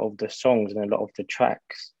in a lot of the songs and a lot of the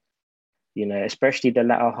tracks, you know, especially the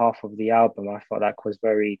latter half of the album. I felt that was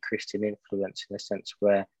very Christian influence, in a sense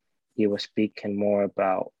where he was speaking more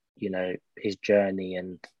about, you know, his journey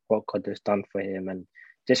and what God has done for him, and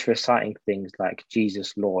just reciting things like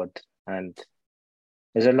Jesus Lord. And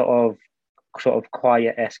there's a lot of sort of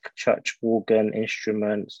choir-esque church organ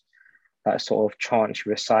instruments, that sort of chant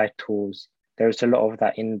recitals. There's a lot of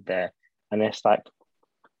that in there. And it's like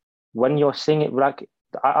when you're singing, like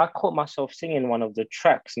I caught myself singing one of the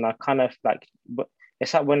tracks, and I kind of like,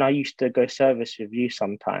 it's like when I used to go service with you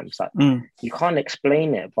sometimes, like you can't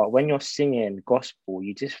explain it, but when you're singing gospel,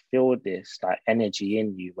 you just feel this like energy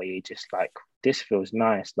in you where you just like, this feels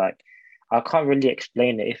nice. Like I can't really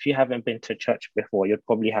explain it. If you haven't been to church before, you'd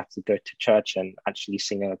probably have to go to church and actually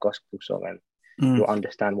sing a gospel song, and you'll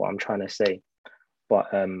understand what I'm trying to say.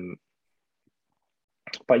 But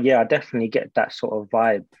yeah, I definitely get that sort of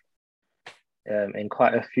vibe in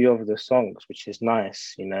quite a few of the songs, which is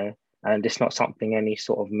nice, you know. And it's not something any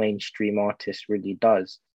sort of mainstream artist really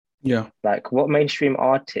does. Yeah. Like what mainstream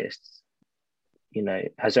artists, you know,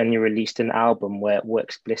 has only released an album where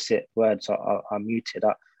explicit words are muted.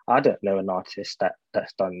 I don't know an artist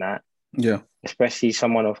that's done that. Yeah. Especially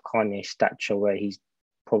someone of Kanye's stature, where he's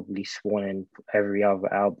probably sworn in every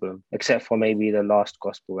other album, except for maybe the last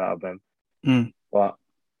gospel album. But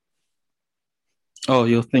oh,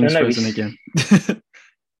 your thing's frozen again.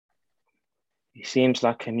 He seems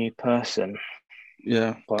like a new person.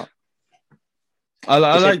 Yeah. But I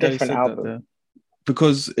like that you different said album. that there,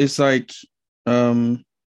 because it's like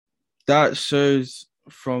that shows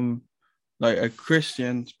from like a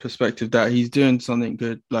Christian perspective that he's doing something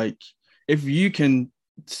good. Like if you can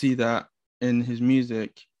see that in his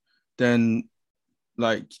music, then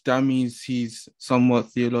like that means he's somewhat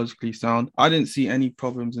theologically sound. I didn't see any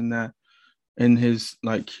problems in there in his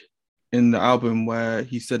like in the album where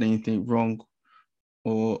he said anything wrong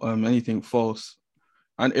or anything false.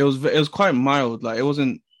 And it was quite mild. Like it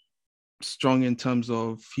wasn't strong in terms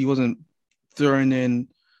of, he wasn't throwing in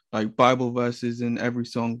like Bible verses in every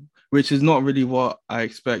song, which is not really what I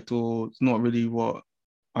expect, or it's not really what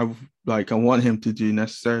I want him to do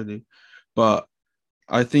necessarily. But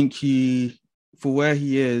I think for where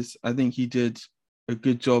he is, I think he did a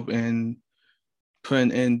good job in putting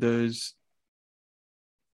in those,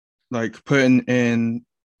 like putting in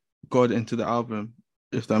God into the album,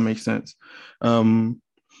 if that makes sense.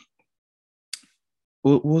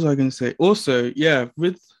 What was I going to say? Also, yeah,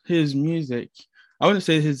 with his music, I wouldn't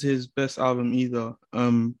say his best album either.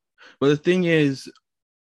 But the thing is,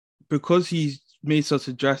 because he's made such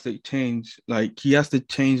a drastic change, like he has to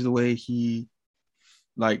change the way he,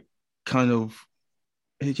 like,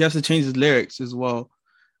 he has to change his lyrics as well.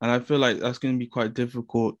 And I feel like that's going to be quite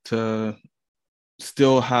difficult to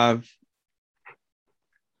still have.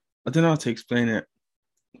 I don't know how to explain it,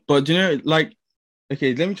 but you know, like,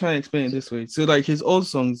 okay, let me try and explain it this way. So, like his old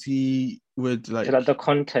songs, he would like, so like the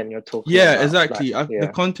content you're talking yeah, about. exactly. Like,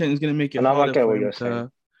 The content is going to make it and I harder get for what him you're to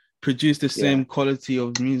saying. produce the same quality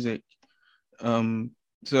of music.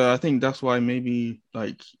 So I think that's why maybe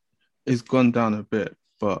like it's gone down a bit,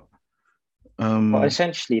 but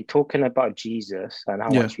essentially talking about Jesus and how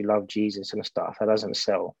much you love Jesus and stuff, that doesn't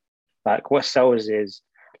sell. Like what sells is,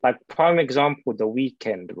 like, prime example, The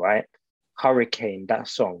Weeknd, right? Hurricane, that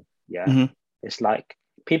song, It's like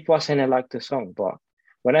people are saying they like the song, but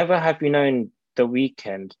whenever have you known The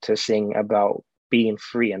Weeknd to sing about being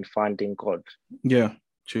free and finding God? Yeah,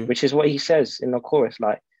 true. Which is what he says in the chorus.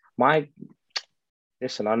 Like,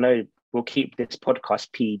 listen, I know we'll keep this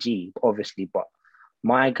podcast PG, obviously, but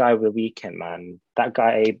my guy with Weeknd, man, that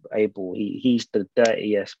guy Abel, he's the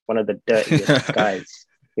dirtiest, one of the dirtiest guys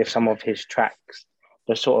with some of his tracks.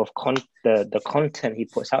 The sort of the content he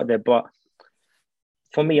puts out there. But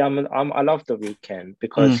for me, I love The Weeknd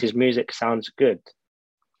because his music sounds good,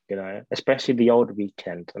 you know, especially the old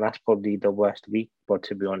Weeknd, and that's probably the worst week. But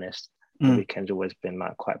to be honest, The Weeknd's always been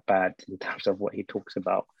like quite bad in terms of what he talks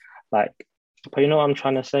about. Like, but you know what I'm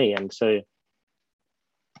trying to say, and so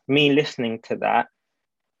me listening to that,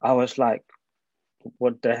 I was like,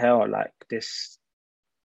 what the hell? Like this,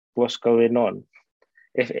 what's going on?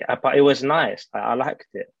 But it was nice. I liked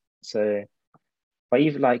it. So, but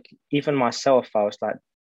even myself, I was like,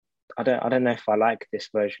 I don't know if I like this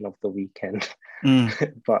version of The Weeknd.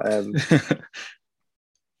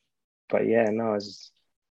 But yeah, no, it's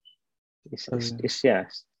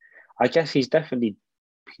yes. I guess he's definitely.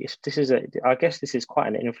 I guess this is quite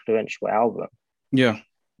an influential album. Yeah.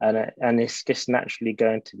 and it's just naturally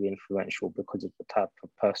going to be influential because of the type of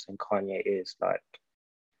person Kanye is.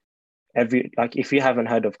 If you haven't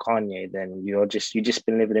heard of Kanye, then you just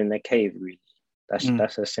been living in a cave, really.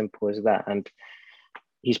 That's as simple as that. And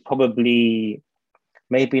he's probably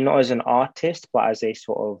maybe not as an artist, but as a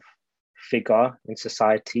sort of figure in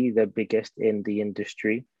society, the biggest in the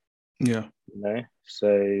industry. Yeah.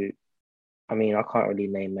 So I mean, I can't really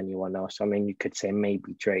name anyone else. I mean, you could say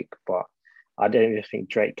maybe Drake, but I don't even think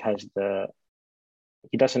Drake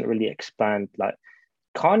he doesn't really expand. Like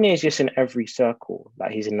Kanye is just in every circle.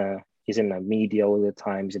 Like he's in the media all the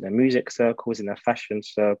time. He's in a music circle. He's in a fashion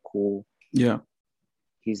circle. Yeah.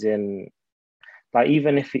 He's in, like,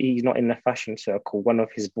 even if he's not in the fashion circle, one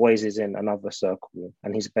of his boys is in another circle,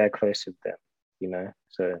 and he's very close with them.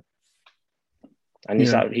 So, and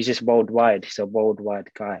he's just worldwide. He's a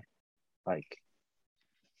worldwide guy. Like,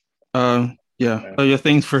 yeah. So your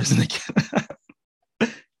things first and again.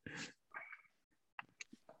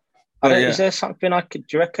 Is there something I could?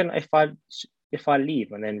 Do you reckon if I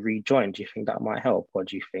leave and then rejoin, do you think that might help, or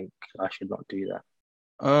do you think I should not do that?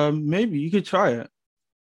 Maybe you could try it.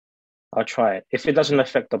 I'll try it. If it doesn't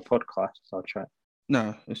affect the podcast, I'll try it.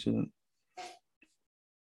 No, it shouldn't.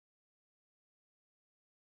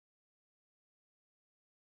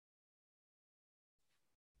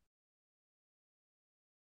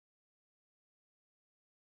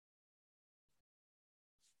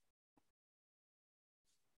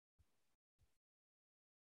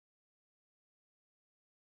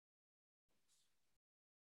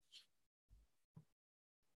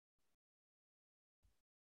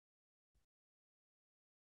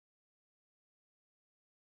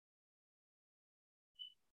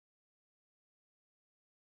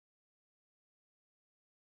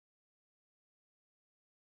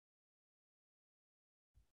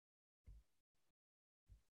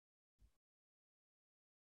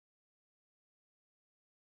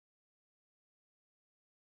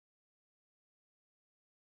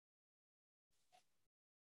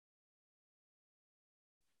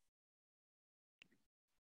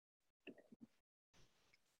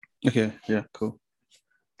 Okay, yeah, cool.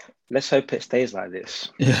 Let's hope it stays like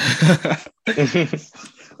this. Yeah.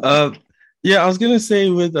 Yeah, I was gonna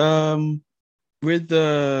say with the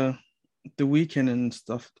Weeknd and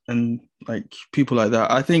stuff and like people like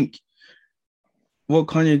that, I think what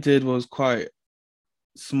Kanye did was quite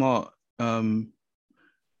smart.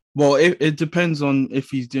 Well, it depends on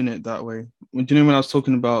if he's doing it that way. Do you know when I was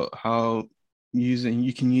talking about how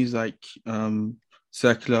you can use like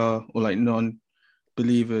secular or like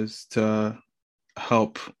non-believers to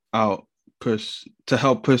help push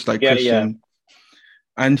like Christian,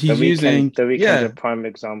 and he's using the Weeknd's a prime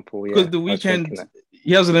example, because the Weeknd,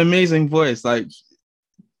 he has an amazing voice. Like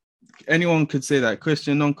anyone could say that,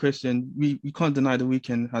 Christian, non-Christian, we can't deny the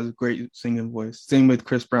Weeknd has a great singing voice. Same with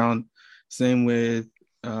Chris Brown, same with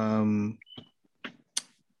I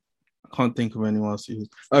can't think of anyone else.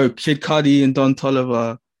 Kid Cudi and Don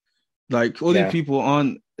Toliver, like all these people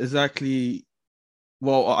aren't exactly,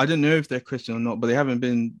 well, I don't know if they're Christian or not, but they haven't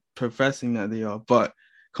been professing that they are. But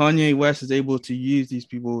Kanye West is able to use these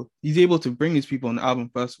people. He's able to bring these people on the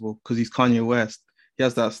album, first of all, because he's Kanye West. He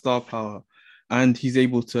has that star power, and he's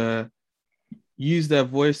able to use their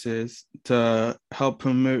voices to help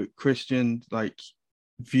promote Christian like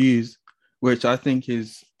views, which I think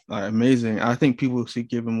is like amazing. I think people should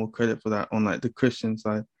give him more credit for that on like the Christian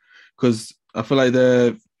side, because I feel like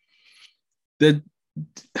they're I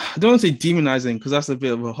don't want to say demonizing because that's a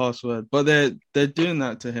bit of a harsh word, but they're doing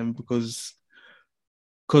that to him because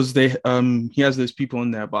they he has those people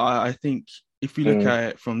on there. But I think if you look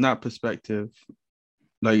at it from that perspective,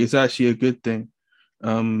 like it's actually a good thing.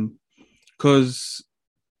 Because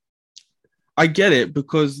I get it,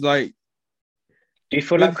 because like, do you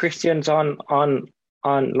feel like Christians aren't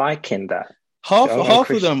liking that? Half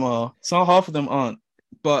of them are, some half of them aren't,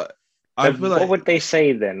 but I feel like, what would they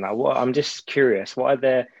say then? Like, I'm just curious. What are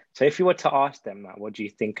their, so if you were to ask them that, what do you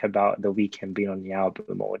think about the Weeknd being on the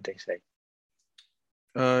album? What would they say?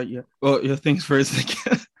 Yeah. Well, your things first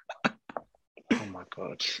again. Oh my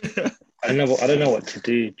god. I don't know what to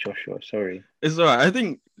do, Joshua. Sorry. It's all right. I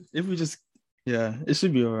think if we just, it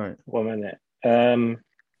should be all right. 1 minute. I'm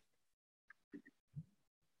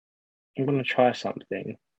gonna try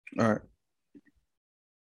something. All right.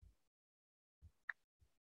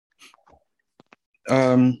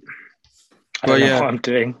 I don't know what I'm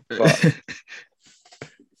doing, but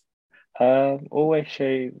always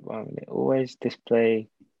show. 1 minute. Always display.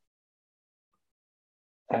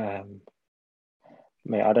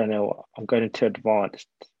 Mate, I don't know. I'm going to advanced.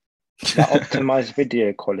 That optimized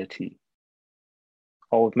video quality.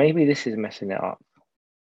 Oh, maybe this is messing it up.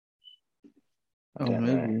 I Oh, don't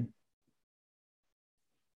know. maybe.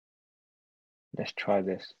 Let's try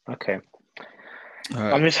this. Okay. All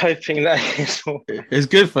I'm right. just hoping that it's all. It's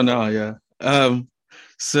good for now, yeah.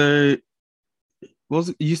 So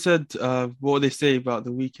you said what would they say about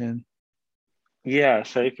the weekend? Yeah,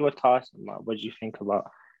 so if you were to ask them, like, what do you think about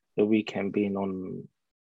the weekend being on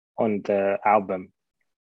the album?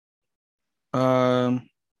 Um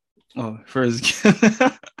first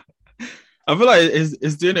I feel like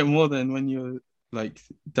it's doing it more than when you're like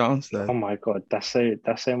downstairs. Oh my God, that's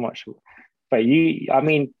so much. But I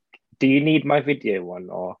mean, do you need my video one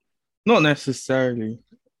or? Not necessarily.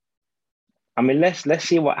 I mean, let's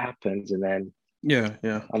see what happens, and then Yeah,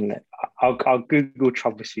 yeah. I'm I'll Google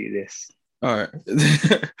troubleshoot this. All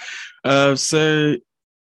right. So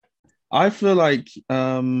I feel like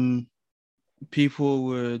people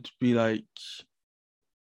would be like,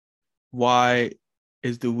 why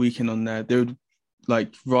is the weekend on there? They would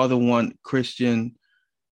like rather want Christian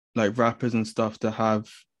like rappers and stuff to have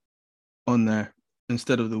on there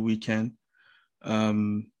instead of the weekend.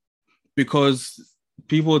 Um, because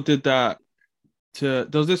people did that to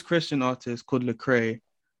there was this Christian artist called Lecrae.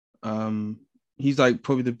 Um, he's like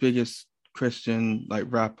probably the biggest Christian like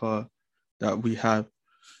rapper that we have.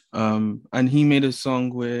 And he made a song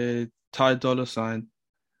with Ty Dolla Sign,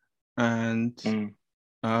 and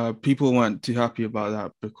Mm. people weren't too happy about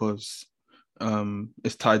that because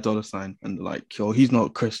it's Ty Dolla Sign and like, oh, he's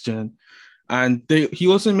not Christian. And he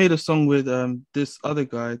also made a song with this other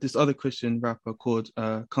guy, this other Christian rapper called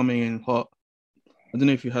Coming In Hot. I don't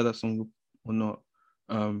know if you heard that song or not.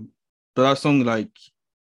 Um, but that song like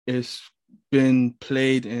it's been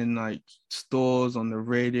played in like stores on the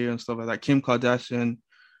radio and stuff like that. Kim Kardashian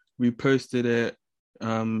reposted it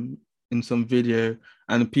in some video,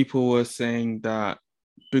 and people were saying that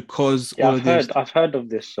because Yeah, all of this, I've heard of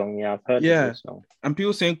this song. Yeah, I've heard of yeah, this song. and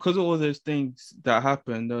people saying because of all those things that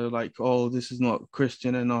happened, they're like, oh, this is not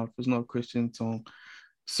Christian enough. It's not a Christian song.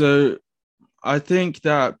 So I think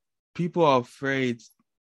that people are afraid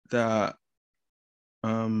that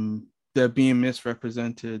they're being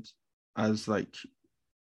misrepresented as like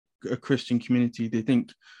a Christian community. They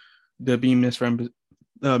think they're being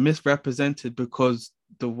misrepresented because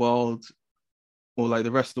the world or like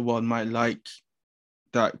the rest of the world might like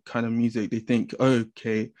that kind of music. They think, oh,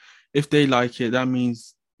 okay, if they like it, that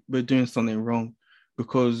means we're doing something wrong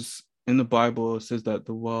because in the Bible it says that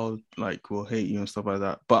the world like will hate you and stuff like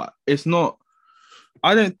that. But it's not.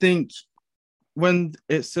 I don't think when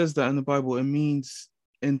it says that in the Bible, it means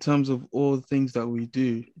in terms of all the things that we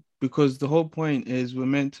do, because the whole point is we're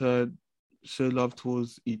meant to show love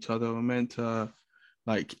towards each other. We're meant to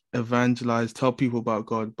like evangelize, tell people about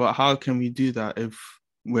God. But how can we do that if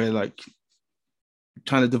we're like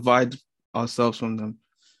trying to divide ourselves from them?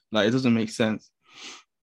 Like it doesn't make sense.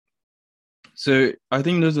 So I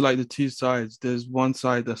think those are like the two sides. There's one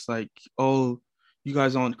side that's like, oh, you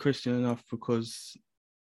guys aren't Christian enough because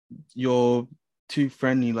you're too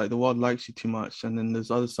friendly, like the world likes you too much. And then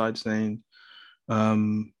there's other side saying,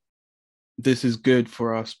 um, this is good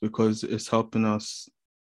for us because it's helping us,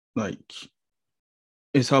 like,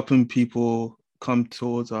 it's helping people come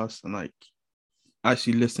towards us and like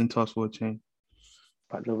actually listen to us for a change.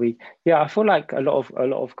 But the week, yeah, I feel like a lot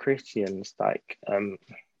of Christians like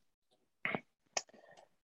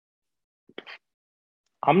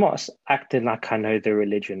I'm not acting like I know the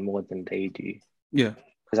religion more than they do Yeah.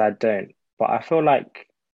 because I don't. But I feel like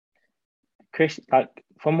like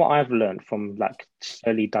from what I've learned from like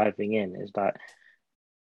slowly diving in is that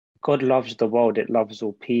God loves the world, it loves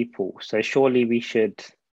all people. So surely we should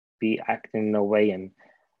be acting in a way and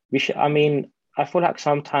we should, I mean, I feel like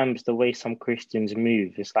sometimes the way some Christians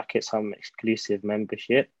move is like it's some exclusive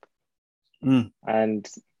membership. Mm, And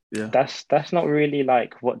yeah. that's not really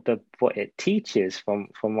like what it teaches from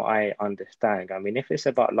what I understand. I mean, if it's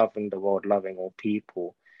about loving the world, loving all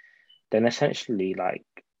people, then essentially like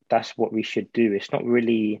that's what we should do. It's not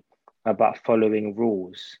really about following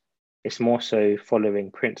rules. It's more so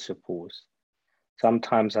following principles.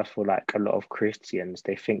 Sometimes I feel like a lot of Christians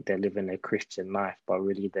they think they're living a Christian life, but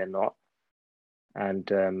really they're not.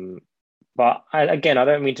 And but again, I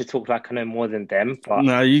don't mean to talk like I know more than them, but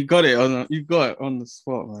No, you got it on the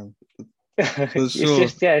spot, man. For it's sure.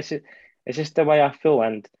 just yeah, it's just the way I feel,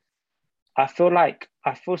 and I feel like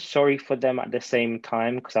I feel sorry for them at the same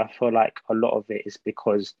time because I feel like a lot of it is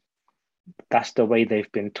because that's the way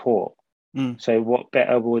they've been taught. Mm, So what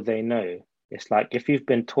better will they know? It's like if you've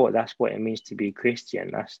been taught that's what it means to be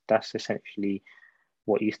Christian, that's essentially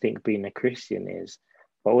what you think being a Christian is.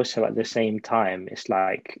 But also at the same time, it's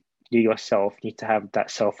like you yourself need to have that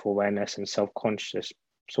self-awareness and self-conscious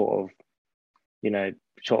sort of, you know,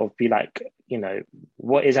 sort of be like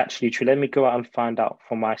what is actually true. Let me go out and find out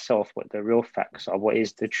for myself what the real facts are, what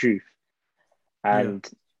is the truth. Yeah. And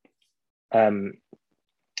and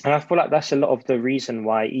I feel like that's a lot of the reason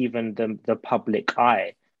why even the public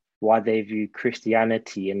eye, why they view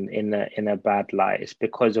Christianity in a bad light, is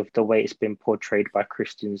because of the way it's been portrayed by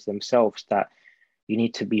Christians themselves, that you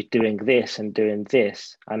need to be doing this and doing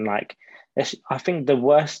this. And like, I think the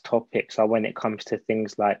worst topics are when it comes to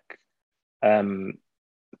things um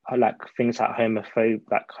like things like homophobia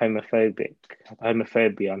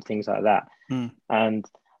and things like that. Mm. And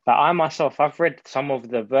but I myself, I've read some of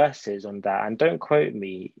the verses on that, and don't quote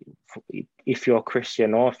me if you're a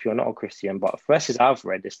Christian or if you're not a Christian, but verses I've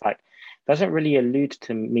read, it's like doesn't really allude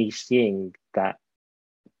to me seeing that,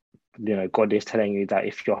 God is telling you that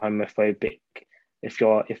if you're homophobic, if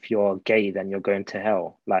you're gay, then you're going to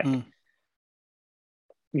hell. Like,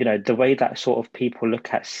 Mm. the way that sort of people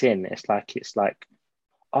look at sin, it's like,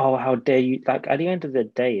 oh, how dare you? Like at the end of the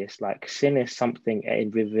day, it's like sin is something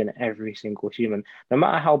within every single human, no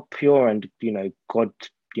matter how pure and God,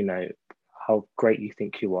 how great you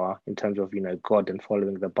think you are in terms of God and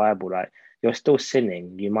following the Bible. Like you're still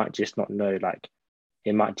sinning. You might just not know. Like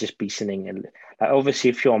it might just be sinning, and like obviously,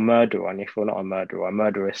 if you're a murderer and if you're not a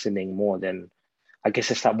murderer is sinning more than. I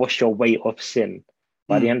guess it's like, what's your weight of sin?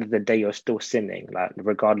 By the Mm. end of the day, you're still sinning, like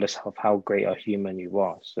regardless of how great a human you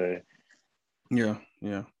are. So Yeah.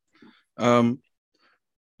 Yeah. Um.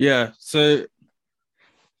 Yeah. So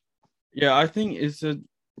yeah, I think it's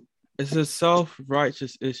a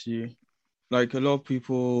self-righteous issue. Like a lot of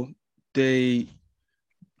people, they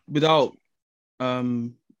without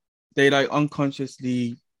um they like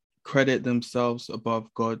unconsciously credit themselves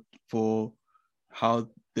above God for how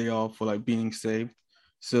they are for like being saved.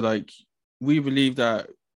 So like we believe that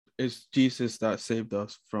it's Jesus that saved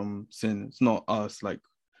us from sin. It's not us. Like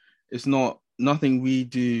it's not nothing we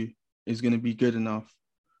do is going to be good enough.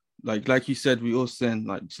 Like you said, we all sin.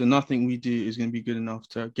 Like so, nothing we do is going to be good enough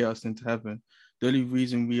to get us into heaven. The only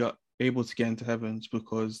reason we are able to get into heaven is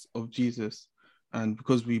because of Jesus, and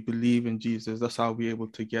because we believe in Jesus. That's how we're able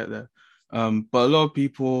to get there. But a lot of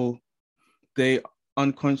people, they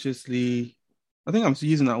unconsciously, I think I'm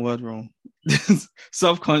using that word wrong.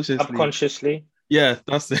 Subconsciously, subconsciously, yeah,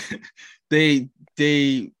 that's it. They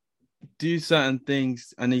do certain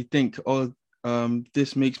things and they think, oh,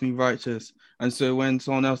 this makes me righteous. And so when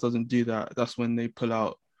someone else doesn't do that, that's when they pull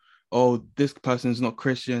out, oh, this person's not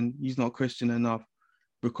Christian. He's not Christian enough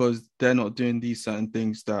because they're not doing these certain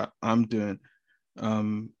things that I'm doing.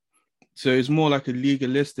 Um, so it's more like a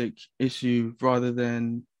legalistic issue rather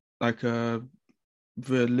than like a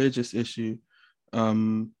religious issue.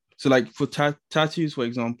 So like for tattoos, for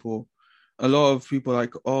example, a lot of people are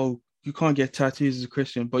like, oh, you can't get tattoos as a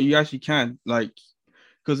Christian, but you actually can. Like,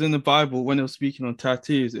 because in the Bible, when it was speaking on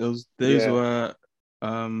tattoos, it was those yeah. were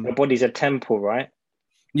Your body's a temple, right?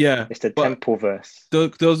 yeah, It's the but temple verse. there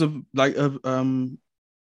was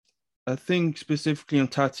a thing specifically on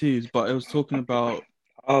tattoos, but it was talking about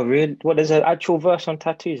Oh, really? What, there's an actual verse on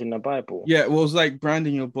tattoos in the Bible? yeah, it was like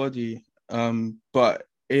branding your body, but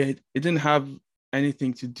it didn't have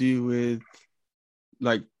anything to do with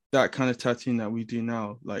like that kind of tattooing that we do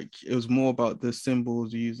now. Like it was more about the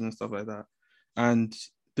symbols we use and stuff like that. And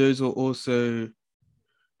those were also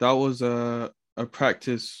that was a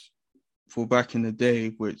practice for back in the day,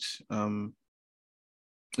 which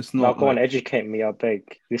it's Now not go on, like educate me, I beg.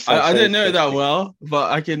 This sounds I so didn't know it that interesting. well,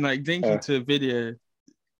 but I can like link you Uh, to a video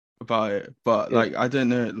about it. But yeah, like I don't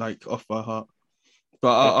know it like off by heart.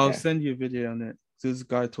 But I'll okay. send you a video on it. There's a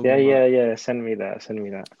guy Yeah, talking about yeah, it. yeah. Send me that. Send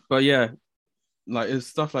me that. But yeah, like it's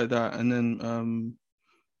stuff like that. And then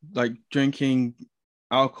like drinking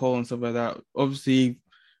alcohol and stuff like that. Obviously,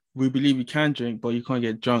 we believe you can drink, but you can't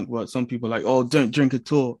get drunk. But some people are like, oh, don't drink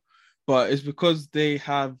at all. But it's because they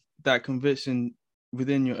have that conviction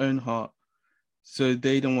within your own heart. So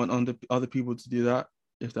they don't want other people to do that,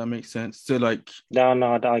 if that makes sense. So like, No,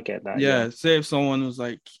 no, I get that. Yeah. yeah, say if someone was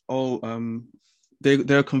like, oh,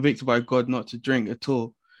 they're convicted by God not to drink at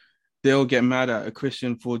all, they'll get mad at a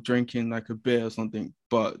Christian for drinking like a beer or something.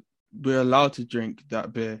 But we're allowed to drink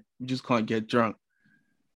that beer. We just can't get drunk.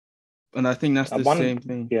 And I think that's the One, same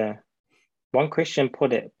thing. yeah. One Christian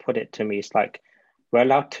put it to me. It's like we're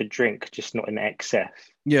allowed to drink, just not in excess.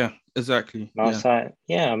 Yeah, exactly. And I Yeah. was like,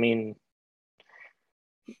 yeah. I mean,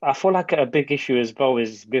 I feel like a big issue as well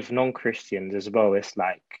is with non-Christians as well. It's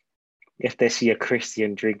like if they see a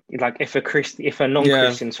Christian drink, like if a Yeah.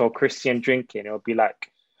 non-Christian saw a Christian drinking, it'll be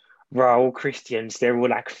like, bro, all Christians, they're all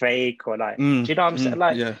like fake or like, do you know what I'm saying?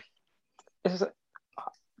 Like, Yeah. it's,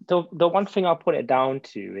 the one thing I'll put it down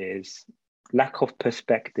to is lack of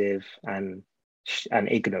perspective and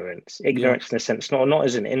and ignorance. Yeah. Ignorance in a sense, not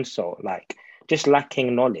as an insult, like just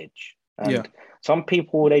lacking knowledge. Yeah. And some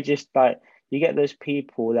people, they just like, you get those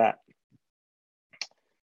people that,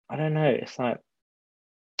 I don't know, it's like,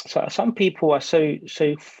 so some people are so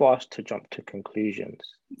fast to jump to conclusions.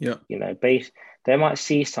 Yeah. Based, they might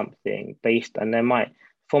see something based, and they might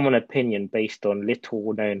form an opinion based on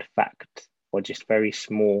little known fact or just very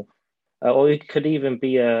small, or it could even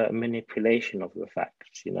be a manipulation of the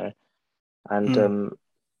facts. And Mm.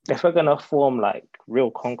 if we're gonna form like real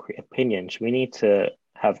concrete opinions, we need to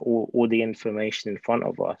have all the information in front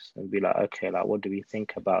of us and be like, okay, like what do we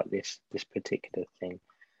think about this particular thing?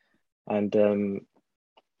 And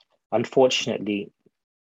unfortunately,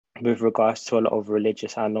 with regards to a lot of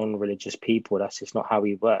religious and non-religious people, that's just not how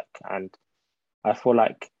we work. And I feel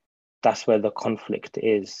like that's where the conflict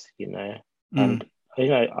is. Mm. And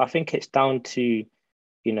I think it's down to,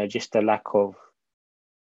 just the lack of,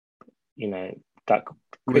 that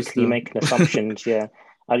quickly Wisdom. making assumptions. Yeah.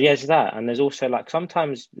 And yeah, it's that. And there's also like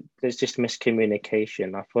sometimes there's just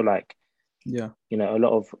miscommunication. I feel like, Yeah. a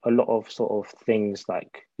lot of sort of things,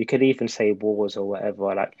 like you could even say wars or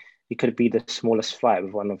whatever, like it could be the smallest fight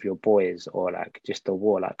with one of your boys or like just a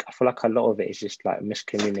war. Like I feel like a lot of it is just like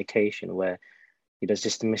miscommunication where there's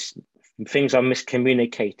just things are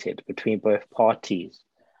miscommunicated between both parties.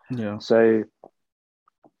 Yeah. So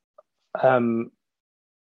um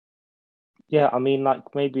yeah, I mean,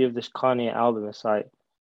 like maybe with this Kanye album, it's like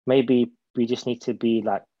maybe we just need to be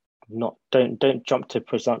like, not don't jump to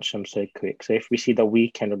presumption so quick. So if we see The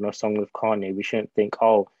Weeknd on a song with Kanye, we shouldn't think,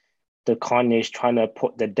 oh, the Kanye is trying to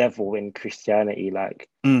put the devil in Christianity. Like,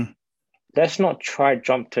 Mm. let's not try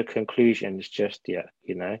jump to conclusions just yet.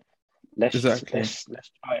 Let's Exactly. let's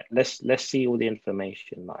try it. Let's see all the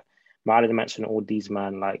information. Like Marilyn Manson, all these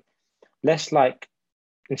man, like let's like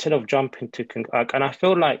instead of jumping to and I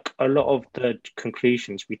feel like a lot of the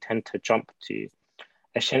conclusions we tend to jump to,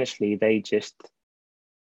 essentially they're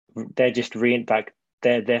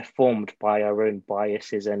formed by our own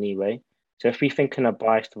biases anyway. So if we think in a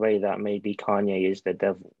biased way that maybe Kanye is the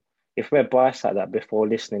devil, if we're biased like that before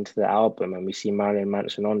listening to the album and we see Marilyn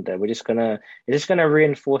Manson on there, it's just gonna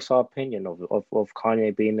reinforce our opinion of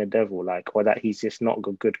Kanye being the devil, like, or that he's just not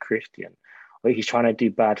a good Christian, or he's trying to do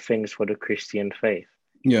bad things for the Christian faith.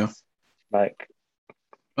 Yeah. Like,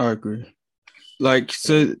 I agree. Like, mm,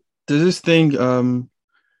 so there's this thing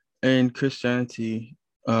in Christianity,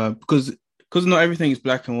 because not everything is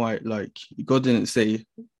black and white. Like God didn't say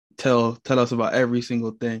tell us about every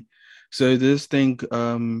single thing. So there's this thing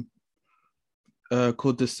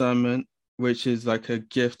called discernment, which is like a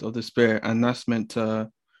gift of the spirit, and that's meant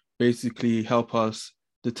to basically help us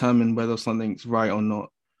determine whether something's right or not.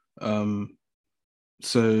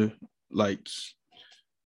 So like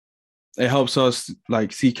it helps us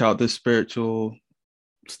like seek out the spiritual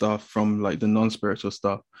stuff from like the non-spiritual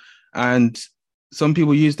stuff. And some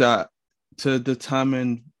people use that to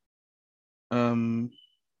determine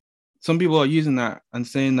some people are using that and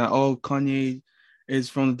saying that, oh, Kanye is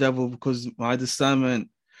from the devil because my discernment.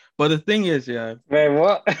 But the thing is, yeah, man,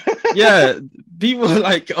 what? yeah, people are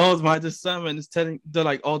like, oh, my discernment is telling, they're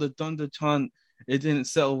like, oh, the Donda chant, it didn't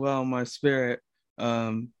settle well in my spirit.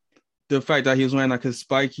 The fact that he was wearing like a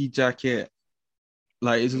spiky jacket,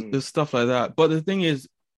 like it's stuff like that. But the thing is,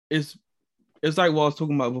 it's it's like what I was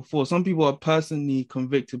talking about before. Some people are personally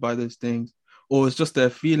convicted by those things, or it's just their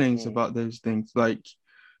feelings Mm, about those things. Like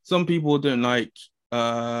some people don't like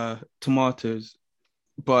tomatoes,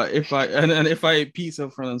 but if I and if I eat pizza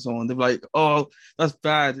from someone, they're like, "Oh, that's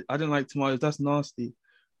bad. I don't like tomatoes. That's nasty."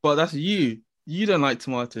 But that's you. You don't like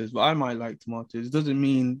tomatoes, but I might like tomatoes. It doesn't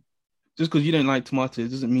mean just because you don't like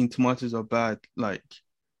tomatoes doesn't mean tomatoes are bad. Like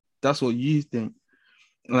that's what you think.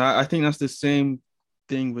 And I think that's the same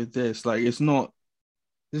thing with this. Like it's not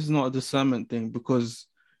this is not a discernment thing because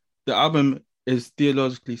the album is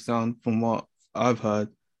theologically sound from what I've heard.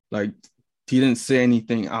 Like he didn't say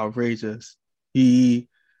anything outrageous. He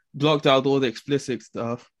blocked out all the explicit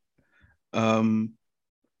stuff. Um,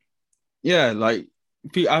 yeah, like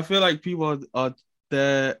I feel like people are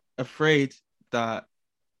they're afraid that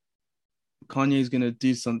Kanye is gonna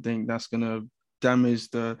do something that's gonna damage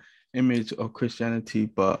the image of Christianity,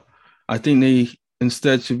 but I think they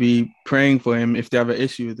instead should be praying for him if they have an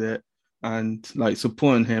issue with it and like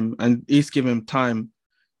supporting him and at least give him time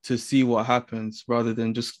to see what happens rather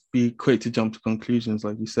than just be quick to jump to conclusions,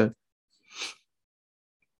 like you said.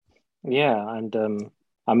 yeah, and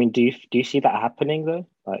I mean, do you see that happening though?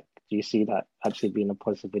 Like, do you see that actually being a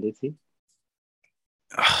possibility?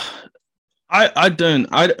 I don't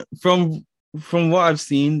I from what I've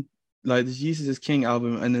seen, like the Jesus is King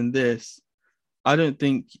album and then this, I don't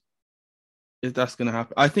think if that's gonna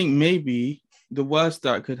happen. I think maybe the worst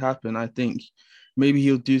that could happen, I think maybe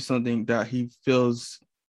he'll do something that he feels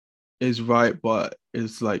is right, but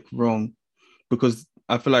is like wrong. Because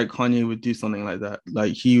I feel like Kanye would do something like that.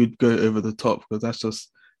 Like he would go over the top because that's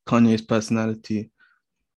just Kanye's personality.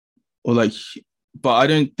 Or like, but I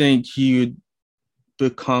don't think he would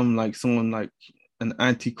become like someone like an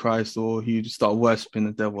antichrist or he would start worshiping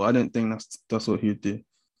the devil. I don't think that's what he would do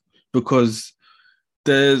because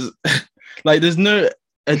there's there's no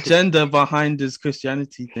agenda behind this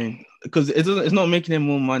Christianity thing because it's not making him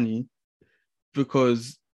more money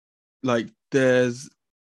because like there's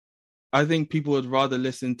I think people would rather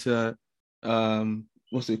listen to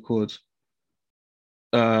what's it called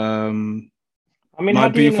I mean, My how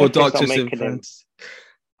do you know Beautiful if it's Dark not Twisted making him? Fantasy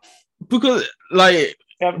because like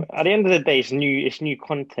At the end of the day, it's new. It's new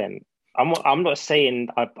content. I'm not saying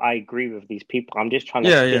I agree with these people. I'm just trying to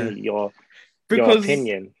yeah spin your because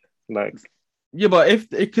opinion. Like, yeah but if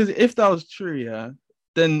that was true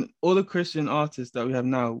then all the Christian artists that we have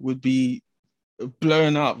now would be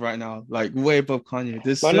blowing up right now like way above Kanye.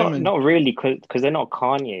 There's well, so not many. really, because they're not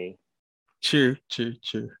Kanye. So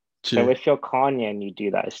True. if you're Kanye and you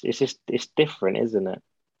do that, it's just it's different, isn't it?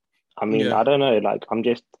 I mean, Yeah. I don't know. Like, I'm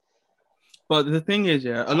just. But the thing is,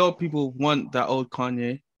 a lot of people want that old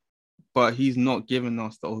Kanye, but he's not giving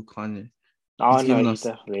us the old Kanye. Oh He's no, giving he's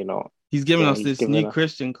us definitely not. he's giving Yeah, us he's this given new us.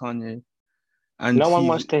 Christian Kanye. And No one he's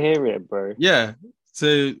wants to hear it, bro. yeah.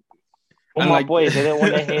 So All and my like boys, they don't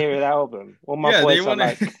want to hear the album. All my yeah, they boys are wanna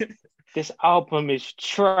like, this album is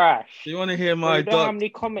trash. they wanna hear Bro, you know how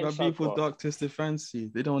many my comments I beautiful got? dark twisted fancy.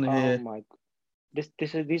 They don't wanna Oh hear my,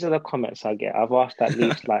 these are the comments I get. I've asked at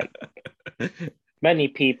least like many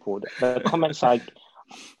people. The comments I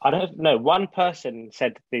don't know. One person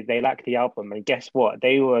said they liked the album, and guess what?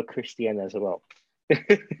 They were Christian as well.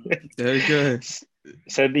 there you go.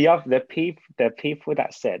 So the people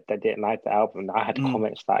that said they didn't like the album, I had Mm.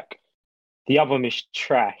 comments like the album is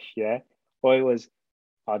trash, yeah, or it was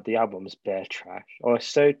the album's bare trash, or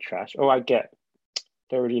so trash, or I get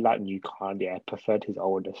don't really like new Kanye. I preferred his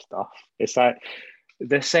older stuff. It's like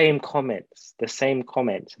the same comments,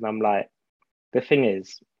 and I'm like, the thing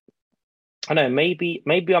is, I know maybe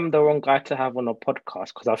I'm the wrong guy to have on a podcast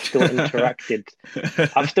because I've still interacted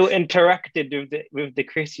with the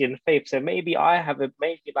Christian faith. So maybe I have a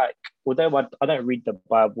maybe like although I don't read the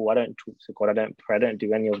Bible, I don't talk to God, I don't pray, I don't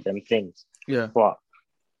do any of them things. Yeah. But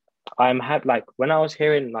I'm had like when I was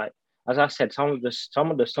hearing like as I said, some of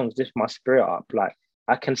the songs lift my spirit up. Like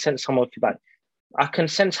I can sense some of like I can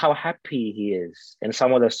sense how happy he is in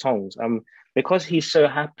some of the songs. Because he's so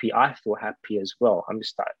happy, I feel happy as well. I'm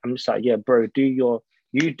just like, yeah, bro, you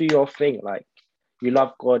do your thing. Like you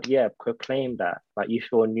love God, yeah, proclaim that. Like you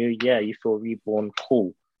feel new, yeah, you feel reborn,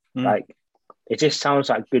 cool. Mm. Like it just sounds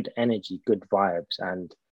like good energy, good vibes.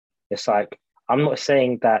 And it's like I'm not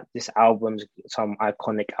saying that this album's some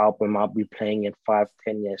iconic album I'll be playing in 5,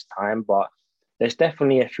 10 years time, but there's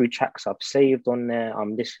definitely a few tracks I've saved on there.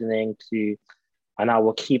 I'm listening to and I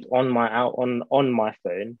will keep on my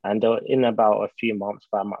phone. And in about a few months,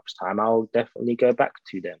 5 months time, I'll definitely go back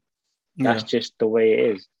to them. That's Yeah. just the way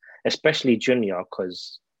it is, especially Junior,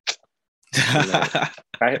 because you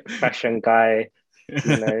know, fashion guy.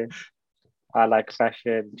 You know, I like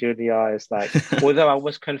fashion. Junior is like, although I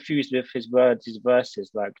was confused with his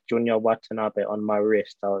verses, like Junior Watanabe on my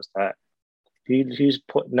wrist. I was like, who's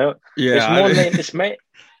put no? It's more name. It's made.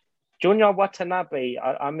 Junior Watanabe,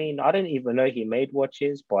 I mean, I didn't even know he made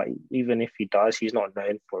watches, but even if he does, he's not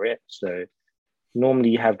known for it. So normally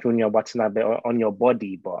you have Junior Watanabe on your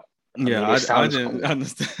body, but I yeah, mean, it I sounds didn't cool.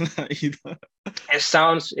 understand that either. It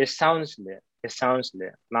sounds lit. It sounds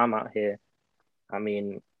lit. Now I'm out here. I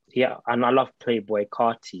mean, yeah, and I love Playboy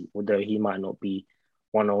Carti, although he might not be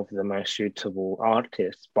one of the most suitable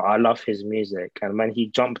artists, but I love his music. And when he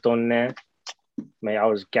jumped on there, mate, I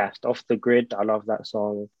was gassed. Off the Grid, I love that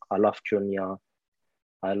song. I love Junior.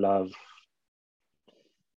 I love.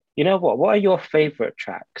 You know what? What are your favorite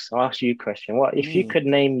tracks? I'll ask you a question. What if you could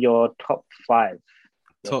name your top five?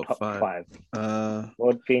 Your Top top five. five. What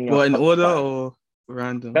would be in your Well, in top order five? or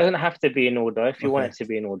random? Doesn't have to be in order. If you want Okay. it to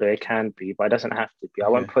be in order, it can be, but it doesn't have to be. I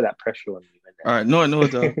Okay. won't put that pressure on you. All right. Not in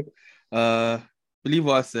order. Uh, Believe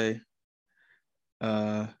What I Say.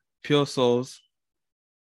 Pure Souls.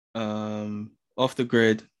 Off the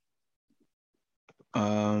Grid.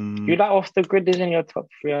 You like Off the Grid is in your top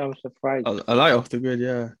three. I'm surprised. I like Off the Grid.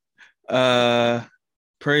 Yeah.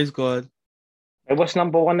 Praise God. Hey, what's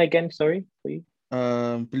number one again? Sorry, for you.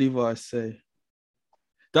 Believe What I Say.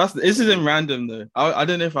 This isn't random though. I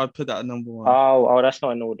don't know if I'd put that at number one. Oh, that's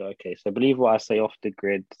not in order. Okay, so Believe What I Say, Off the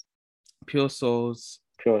Grid, Pure Souls.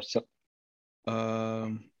 Pure. So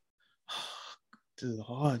Um, this is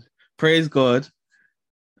hard. Praise God.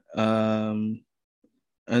 Um,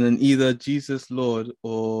 and then either Jesus Lord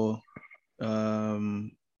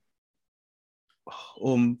um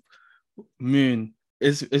or Moon.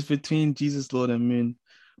 It's between Jesus Lord and Moon,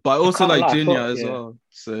 but I I also can't like lie. I Junior thought, as yeah. well.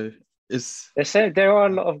 So it's They say there are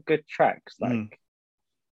a lot of good tracks. Like, mm.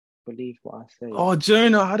 believe what I say. Oh,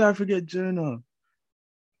 Jonah. How did I forget Jonah?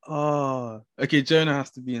 Oh, okay. Jonah has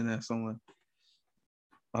to be in there somewhere.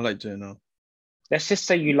 I like Jonah. Let's just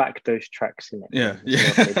say you like those tracks in it, Yeah, then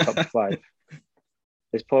instead of say top yeah. five.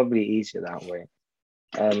 It's probably easier that way.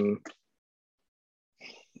 Um,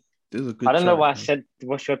 These are I good don't know tracks, why I man. said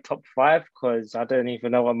what's your top five because I don't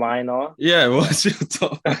even know what mine are. Yeah, But what's your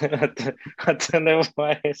top? I don't know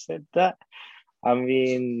why I said that. I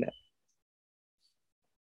mean,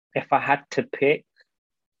 if I had to pick,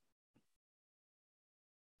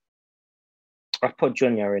 I'd put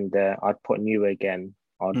Junior in there. I'd put New again.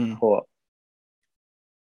 I'd Mm. put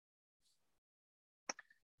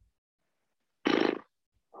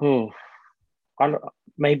oh, I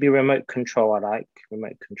maybe remote control. I like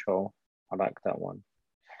remote control. I like that one.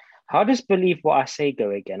 How does Believe What I Say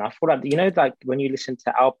go again? I feel like like when you listen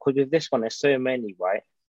to album, because with this one, there's so many, right?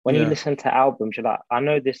 When you Yeah. listen to albums, you're like, I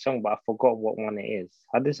know this song, but I forgot what one it is.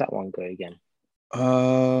 How does that one go again?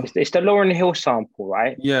 Uh, It's the Lauryn Hill sample,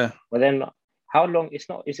 right? yeah. But then how long? It's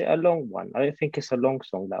not. Is it a long one? I don't think it's a long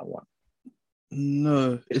song. That one.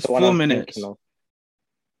 No, It's it's the one four I'm thinking minutes. of.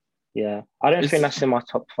 Yeah, I don't think It's that's in my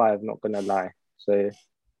top five. Not gonna lie. So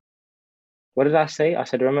what did I say? I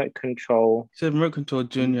said remote control said Remote Control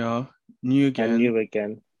Junior, New and Again. you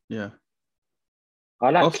again. Yeah. I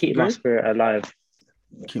like Off the Keep My Grid. Spirit Alive.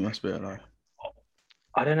 Keep My Spirit Alive.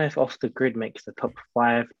 I don't know if Off the Grid makes the top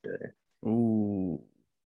five though. Ooh.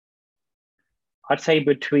 I'd say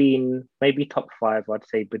between maybe top five. I'd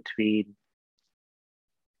say between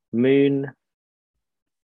Moon,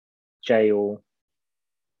 Jail,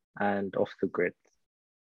 and Off the Grid.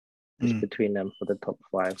 It's Mm. between them for the top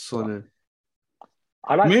five. But Solid.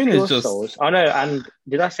 I like Moon is Pure just Souls. I know. And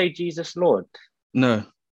did I say Jesus Lord? no.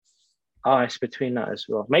 Oh, it's between that as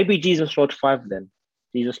well. Maybe Jesus Lord 5 then.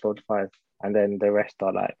 Jesus Lord 5. And then the rest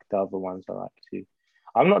are like the other ones I like too.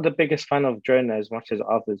 I'm not the biggest fan of Jonah as much as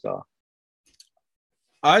others are.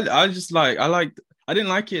 I just like I didn't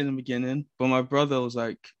like it in the beginning, but my brother was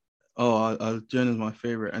like, "Oh, Journey's my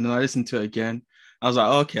favorite," and then I listened to it again. I was like,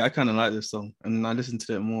 oh, "Okay, I kind of like this song," and then I listened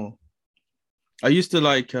to it more. I used to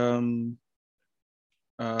like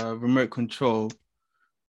Remote Control,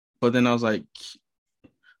 but then I was like,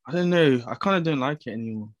 I don't know, I kind of don't like it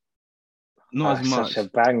anymore. Not as Ah, such a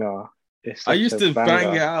much. banger. It's I such used a to bang it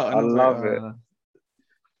banger. out, and I I was like, love it.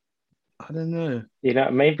 I don't know.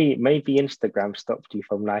 Maybe Instagram stopped you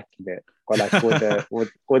from liking it. Or like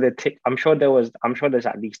all the tick I'm sure there's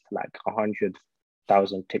at least like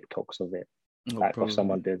 100,000 TikToks of it. Oh, Like of probably.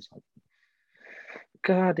 someone doing something.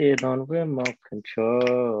 Got it on remote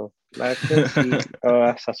control. Like a see. Oh,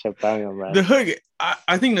 that's such a banger, The man. hook,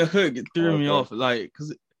 I think the hook threw Oh me god. off, like,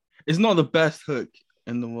 because it's not the best hook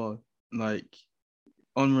in the world. Like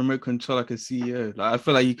on Remote Control, like a CEO, like I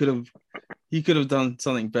feel like he could have done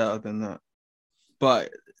something better than that.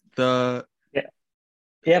 But the Yeah.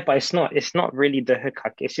 Yeah, but it's not really the hook.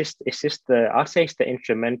 Like, it's just the I'd say it's the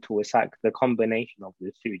instrumental. It's like the combination of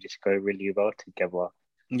the two just go really well together.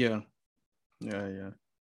 yeah, yeah.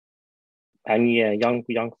 And yeah, Young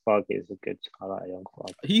Thug is a good. I like Young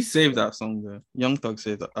Thug. He saved that song though. Young Thug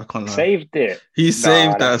saved that. I can't lie. Saved it. He Nah,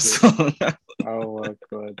 saved that that's it. song. Oh my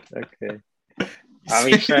god. Okay. He I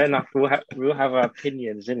mean, fair saved- enough. We'll have our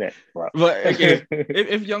opinions in it, but But okay,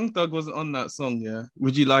 if Young Thug wasn't on that song, yeah,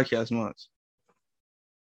 would you like it as much?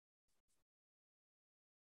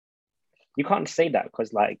 you can't say that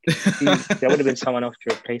because like there would have been someone else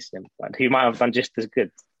to replace him, but who might have done just as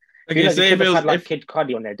good. Who Okay, knows? You say if could it have was had like if Kid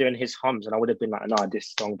Cudi on there doing his hums, and I would have been like, "Nah,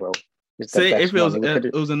 this song, bro, is the say if best it was one." We it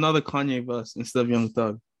could, was another Kanye verse instead of Young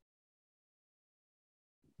Thug,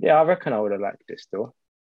 yeah, I reckon I would have liked it still.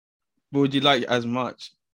 but would you like it as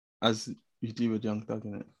much as you do with Young Thug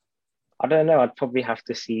in it? I don't know. I'd probably have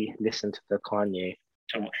to listen to the Kanye.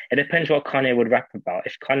 It depends what Kanye would rap about.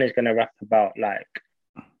 If Kanye's gonna rap about like,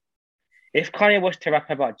 if Kanye was to rap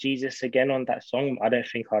about Jesus again on that song, I don't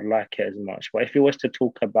think I'd like it as much. But if he was to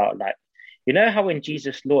talk about like, how in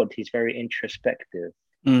Jesus Lord he's very introspective.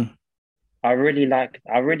 Mm, I really like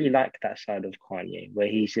that side of Kanye where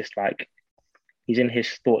he's just like he's in his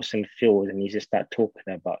thoughts and feels and he's just like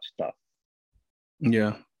talking about stuff.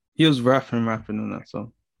 yeah, he was rapping on that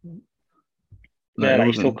song. Like Yeah, it like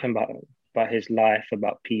he's wasn't. talking about his life,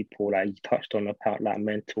 about people. Like he touched on about like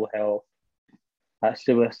mental health. like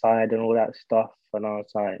suicide and all that stuff. And I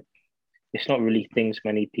was like, it's not really things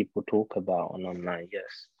many people talk about. And I'm like,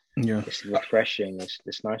 yes, Yeah. it's refreshing.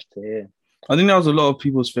 It's nice to hear. I think that was a lot of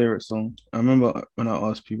people's favorite song. I remember when I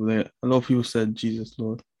asked people, a lot of people said Jesus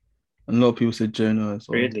Lord, and a lot of people said Jonah as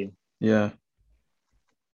well. Really, Yeah.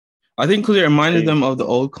 I think because it reminded them crazy. of the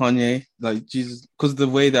old Kanye, like Jesus, because the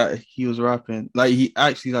way that he was rapping, like he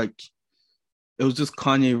actually like it was just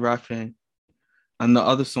Kanye rapping, and the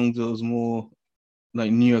other songs it was more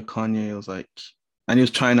like newer Kanye. It was like, and he was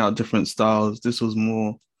trying out different styles. This was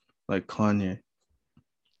more like Kanye.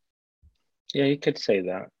 Yeah, you could say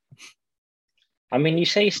that. I mean, you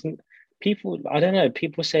say people. I don't know.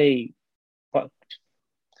 People say, but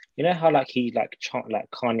you know how like he like chant like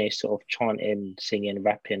Kanye sort of chanting, singing,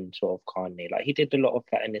 rapping sort of Kanye. Like he did a lot of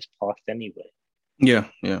that in his past anyway. Yeah,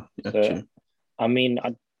 yeah, yeah, So true. I mean,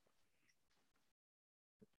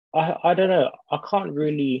 I don't know. I can't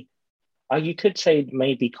really. You could say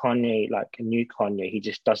maybe Kanye, like a new Kanye, he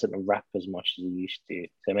just doesn't rap as much as he used to.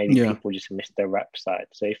 So maybe Yeah. people just miss the rap side.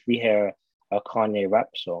 So if we hear a Kanye rap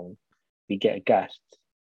song, we get gassed.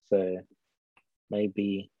 So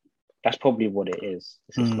maybe that's probably what it is.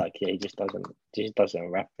 It's just Mm. like yeah, he just doesn't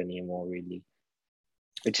rap anymore, really,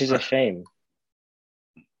 which is a shame.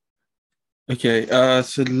 Okay.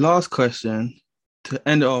 So the last question to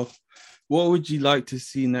end off, what would you like to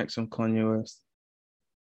see next on Kanye West?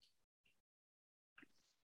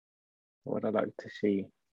 What I'd like to see.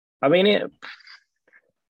 I mean,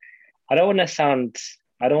 I don't want to sound.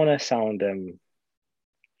 I don't want to sound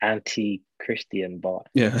anti-Christian, but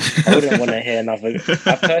Yeah. I wouldn't want to hear another.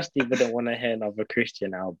 I personally wouldn't want to hear another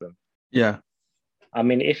Christian album. Yeah. I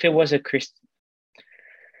mean, if it was a Christ,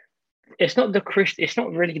 it's not the Christ. It's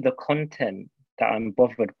not really the content that I'm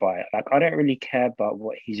bothered by. Like, I don't really care about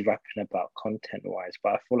what he's rapping about content-wise.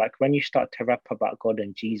 But I feel like when you start to rap about God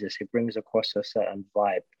and Jesus, it brings across a certain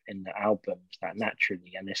vibe in the albums, like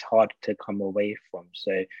naturally, and it's hard to come away from.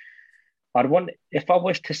 So I'd want if I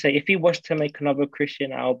was to say if he was to make another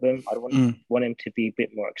Christian album, I'd want Mm. want him to be a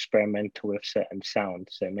bit more experimental with certain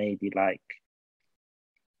sounds. So maybe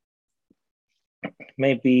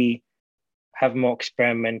have more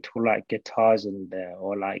experimental like guitars in there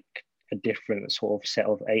or like a different sort of set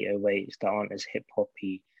of 808s that aren't as hip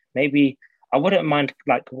hoppy. Maybe I wouldn't mind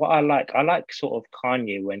like what I like. I like sort of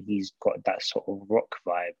Kanye when he's got that sort of rock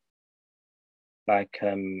vibe. Like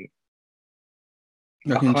Like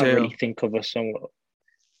I in can't jail. really think of a song.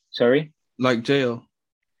 Sorry? Like jail.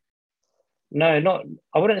 No, not.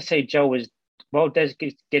 I wouldn't say Joe was. Well, there's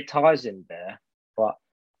guitars in there, but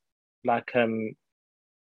like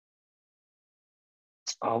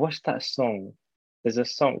oh, what's that song? There's a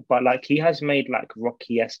song, but like he has made like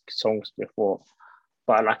Rocky-esque songs before.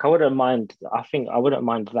 But like I wouldn't mind. I think I wouldn't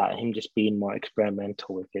mind that him just being more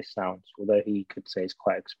experimental with his sounds. Although he could say it's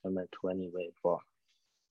quite experimental anyway. But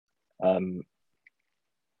um,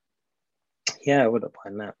 yeah, I wouldn't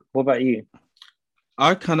mind that. What about you?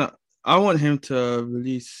 I kind of I want him to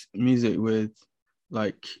release music with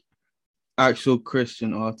like actual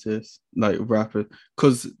Christian artists, like rappers,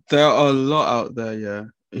 because there are a lot out there, yeah,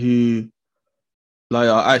 who like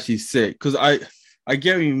are actually sick. Because I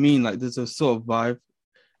get what you mean. Like, there's a sort of vibe.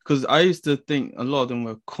 Because I used to think a lot of them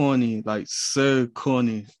were corny, like so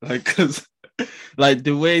corny, like because like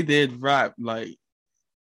the way they'd rap, like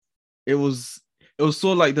it was it was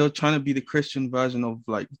sort of like they were trying to be the Christian version of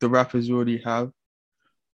like the rappers you already have,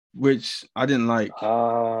 which I didn't like.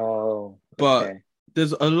 Oh, But okay.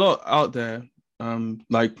 there's a lot out there,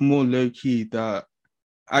 like more low key that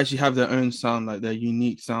actually have their own sound, like their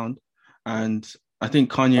unique sound. And I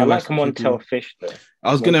think I Kanye like West could Montel be. Fish though.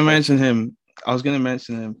 I was gonna Montel mention Fish. him. I was gonna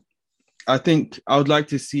mention him. I think I would like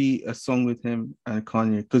to see a song with him and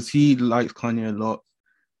Kanye because he likes Kanye a lot.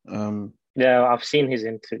 Um, Yeah, I've seen his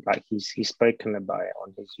into like he's spoken about it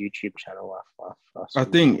on his YouTube channel. I I saw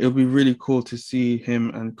think before. it would be really cool to see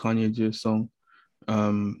him and Kanye do a song. So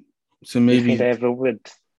Do you think maybe they ever would?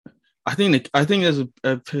 I think there's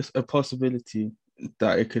a possibility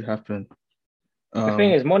that it could happen. The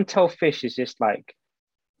thing Um, is, Montel Fish is just like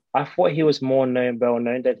I thought he was more well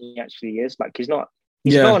known than he actually is. Like he's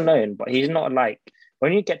yeah, well known, but he's not like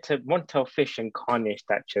when you get to Montel Fish and Kanye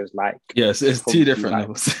statues, like yes, it's it's two probably different like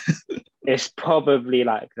levels. it's probably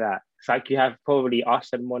like that. It's like you have probably us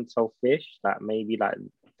and Montel Fish, like maybe like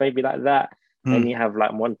that. Then Hmm, you have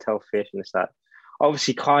like Montel Fish, and it's like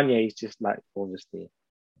obviously Kanye is just like obviously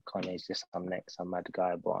Kanye's just some mad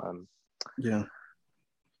guy, but yeah,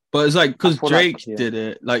 but it's like I because feel like Drake yeah, did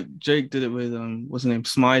it. Like Drake did it with what's his name,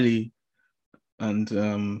 Smiley, and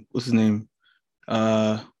what's his name,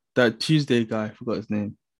 uh, that Tuesday guy. I forgot his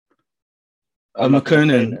name. like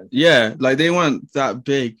McConan. Yeah, like they weren't that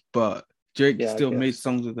big, but Drake Yeah, I still made guess.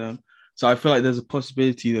 songs with them. So I feel like there's a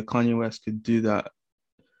possibility that Kanye West could do that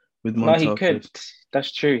with No, he Montel could. Chris.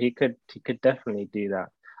 That's true. He could definitely do that.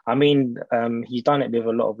 I mean, he's done it with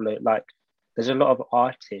a lot of like. There's a lot of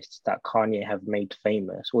artists that Kanye have made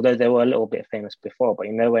famous, although they were a little bit famous before. But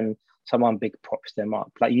when someone big props them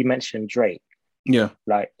up, like you mentioned Drake, Yeah,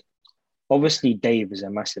 like obviously Dave is a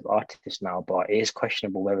massive artist now, but it is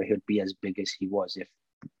questionable whether he would be as big as he was if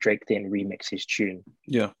Drake didn't remix his tune.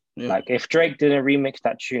 yeah, yeah. Like if Drake didn't remix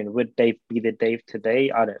that tune, would Dave be the Dave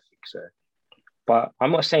today? I don't think so. But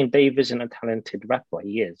I'm not saying Dave isn't a talented rapper.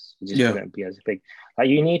 He is. He just Yeah. wouldn't be as big. Like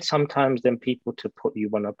you need sometimes then people to put you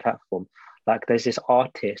on a platform. Like there's this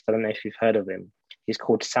artist. I don't know if you've heard of him. He's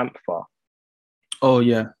called Sampha. Oh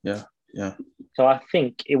yeah, yeah, yeah. So I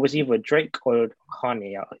think it was either Drake or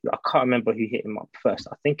Kanye. I can't remember who hit him up first.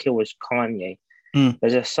 I think it was Kanye. Mm.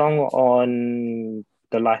 There's a song on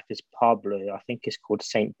The Life is Pablo. I think it's called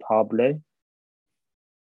Saint Pablo.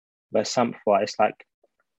 But Sampha, it's like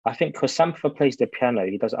I think because Sampha plays the piano,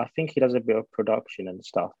 I think he does a bit of production and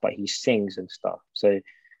stuff, but he sings and stuff. So,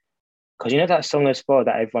 because you know that song as well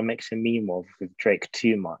that everyone makes a meme of with Drake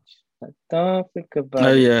too much. Like, don't think Oh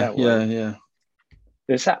about it yeah, that yeah, way. yeah.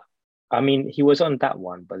 There's that. I mean, he was on that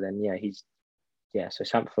one, but then so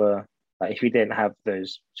Sampha, like if he didn't have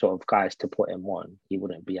those sort of guys to put him on, he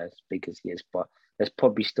wouldn't be as big as he is. But there's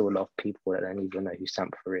probably still a lot of people that don't even know who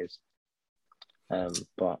Sampha is.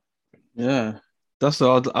 But Yeah, that's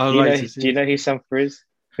what I'd do you like know to do you see. know who Sampha is?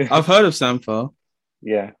 I've heard of Sampha.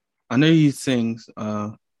 Yeah. I know he sings.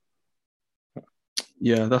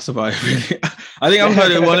 Yeah, that's about it. Really. I think I've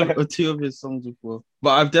heard one or two of his songs before, but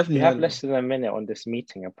I've We definitely have heard of him. less than a minute on this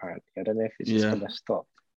meeting, apparently. I don't know if it's just Yeah, gonna stop.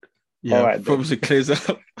 All yeah. right then. Probably should close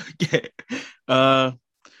up. Okay. Uh,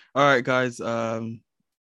 all right, guys.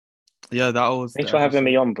 Yeah, that was Thanks the for having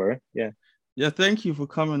me episode. on, bro. Yeah. Yeah, thank you for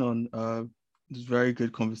coming on. It was a very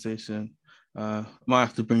good conversation. Might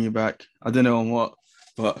have to bring you back. I don't know on what,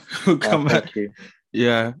 but we'll come back. Thank you.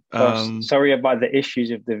 Yeah. Well, sorry about the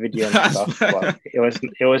issues with the video and That's stuff, but fine.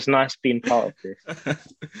 it was nice being part of this.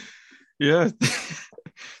 Yeah.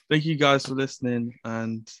 Thank you guys for listening,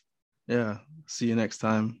 and yeah, see you next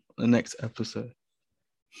time, the next episode.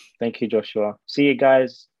 Thank you, Joshua. See you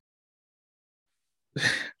guys.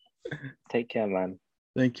 Take care, man.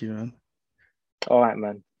 Thank you, man. All right,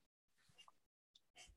 man.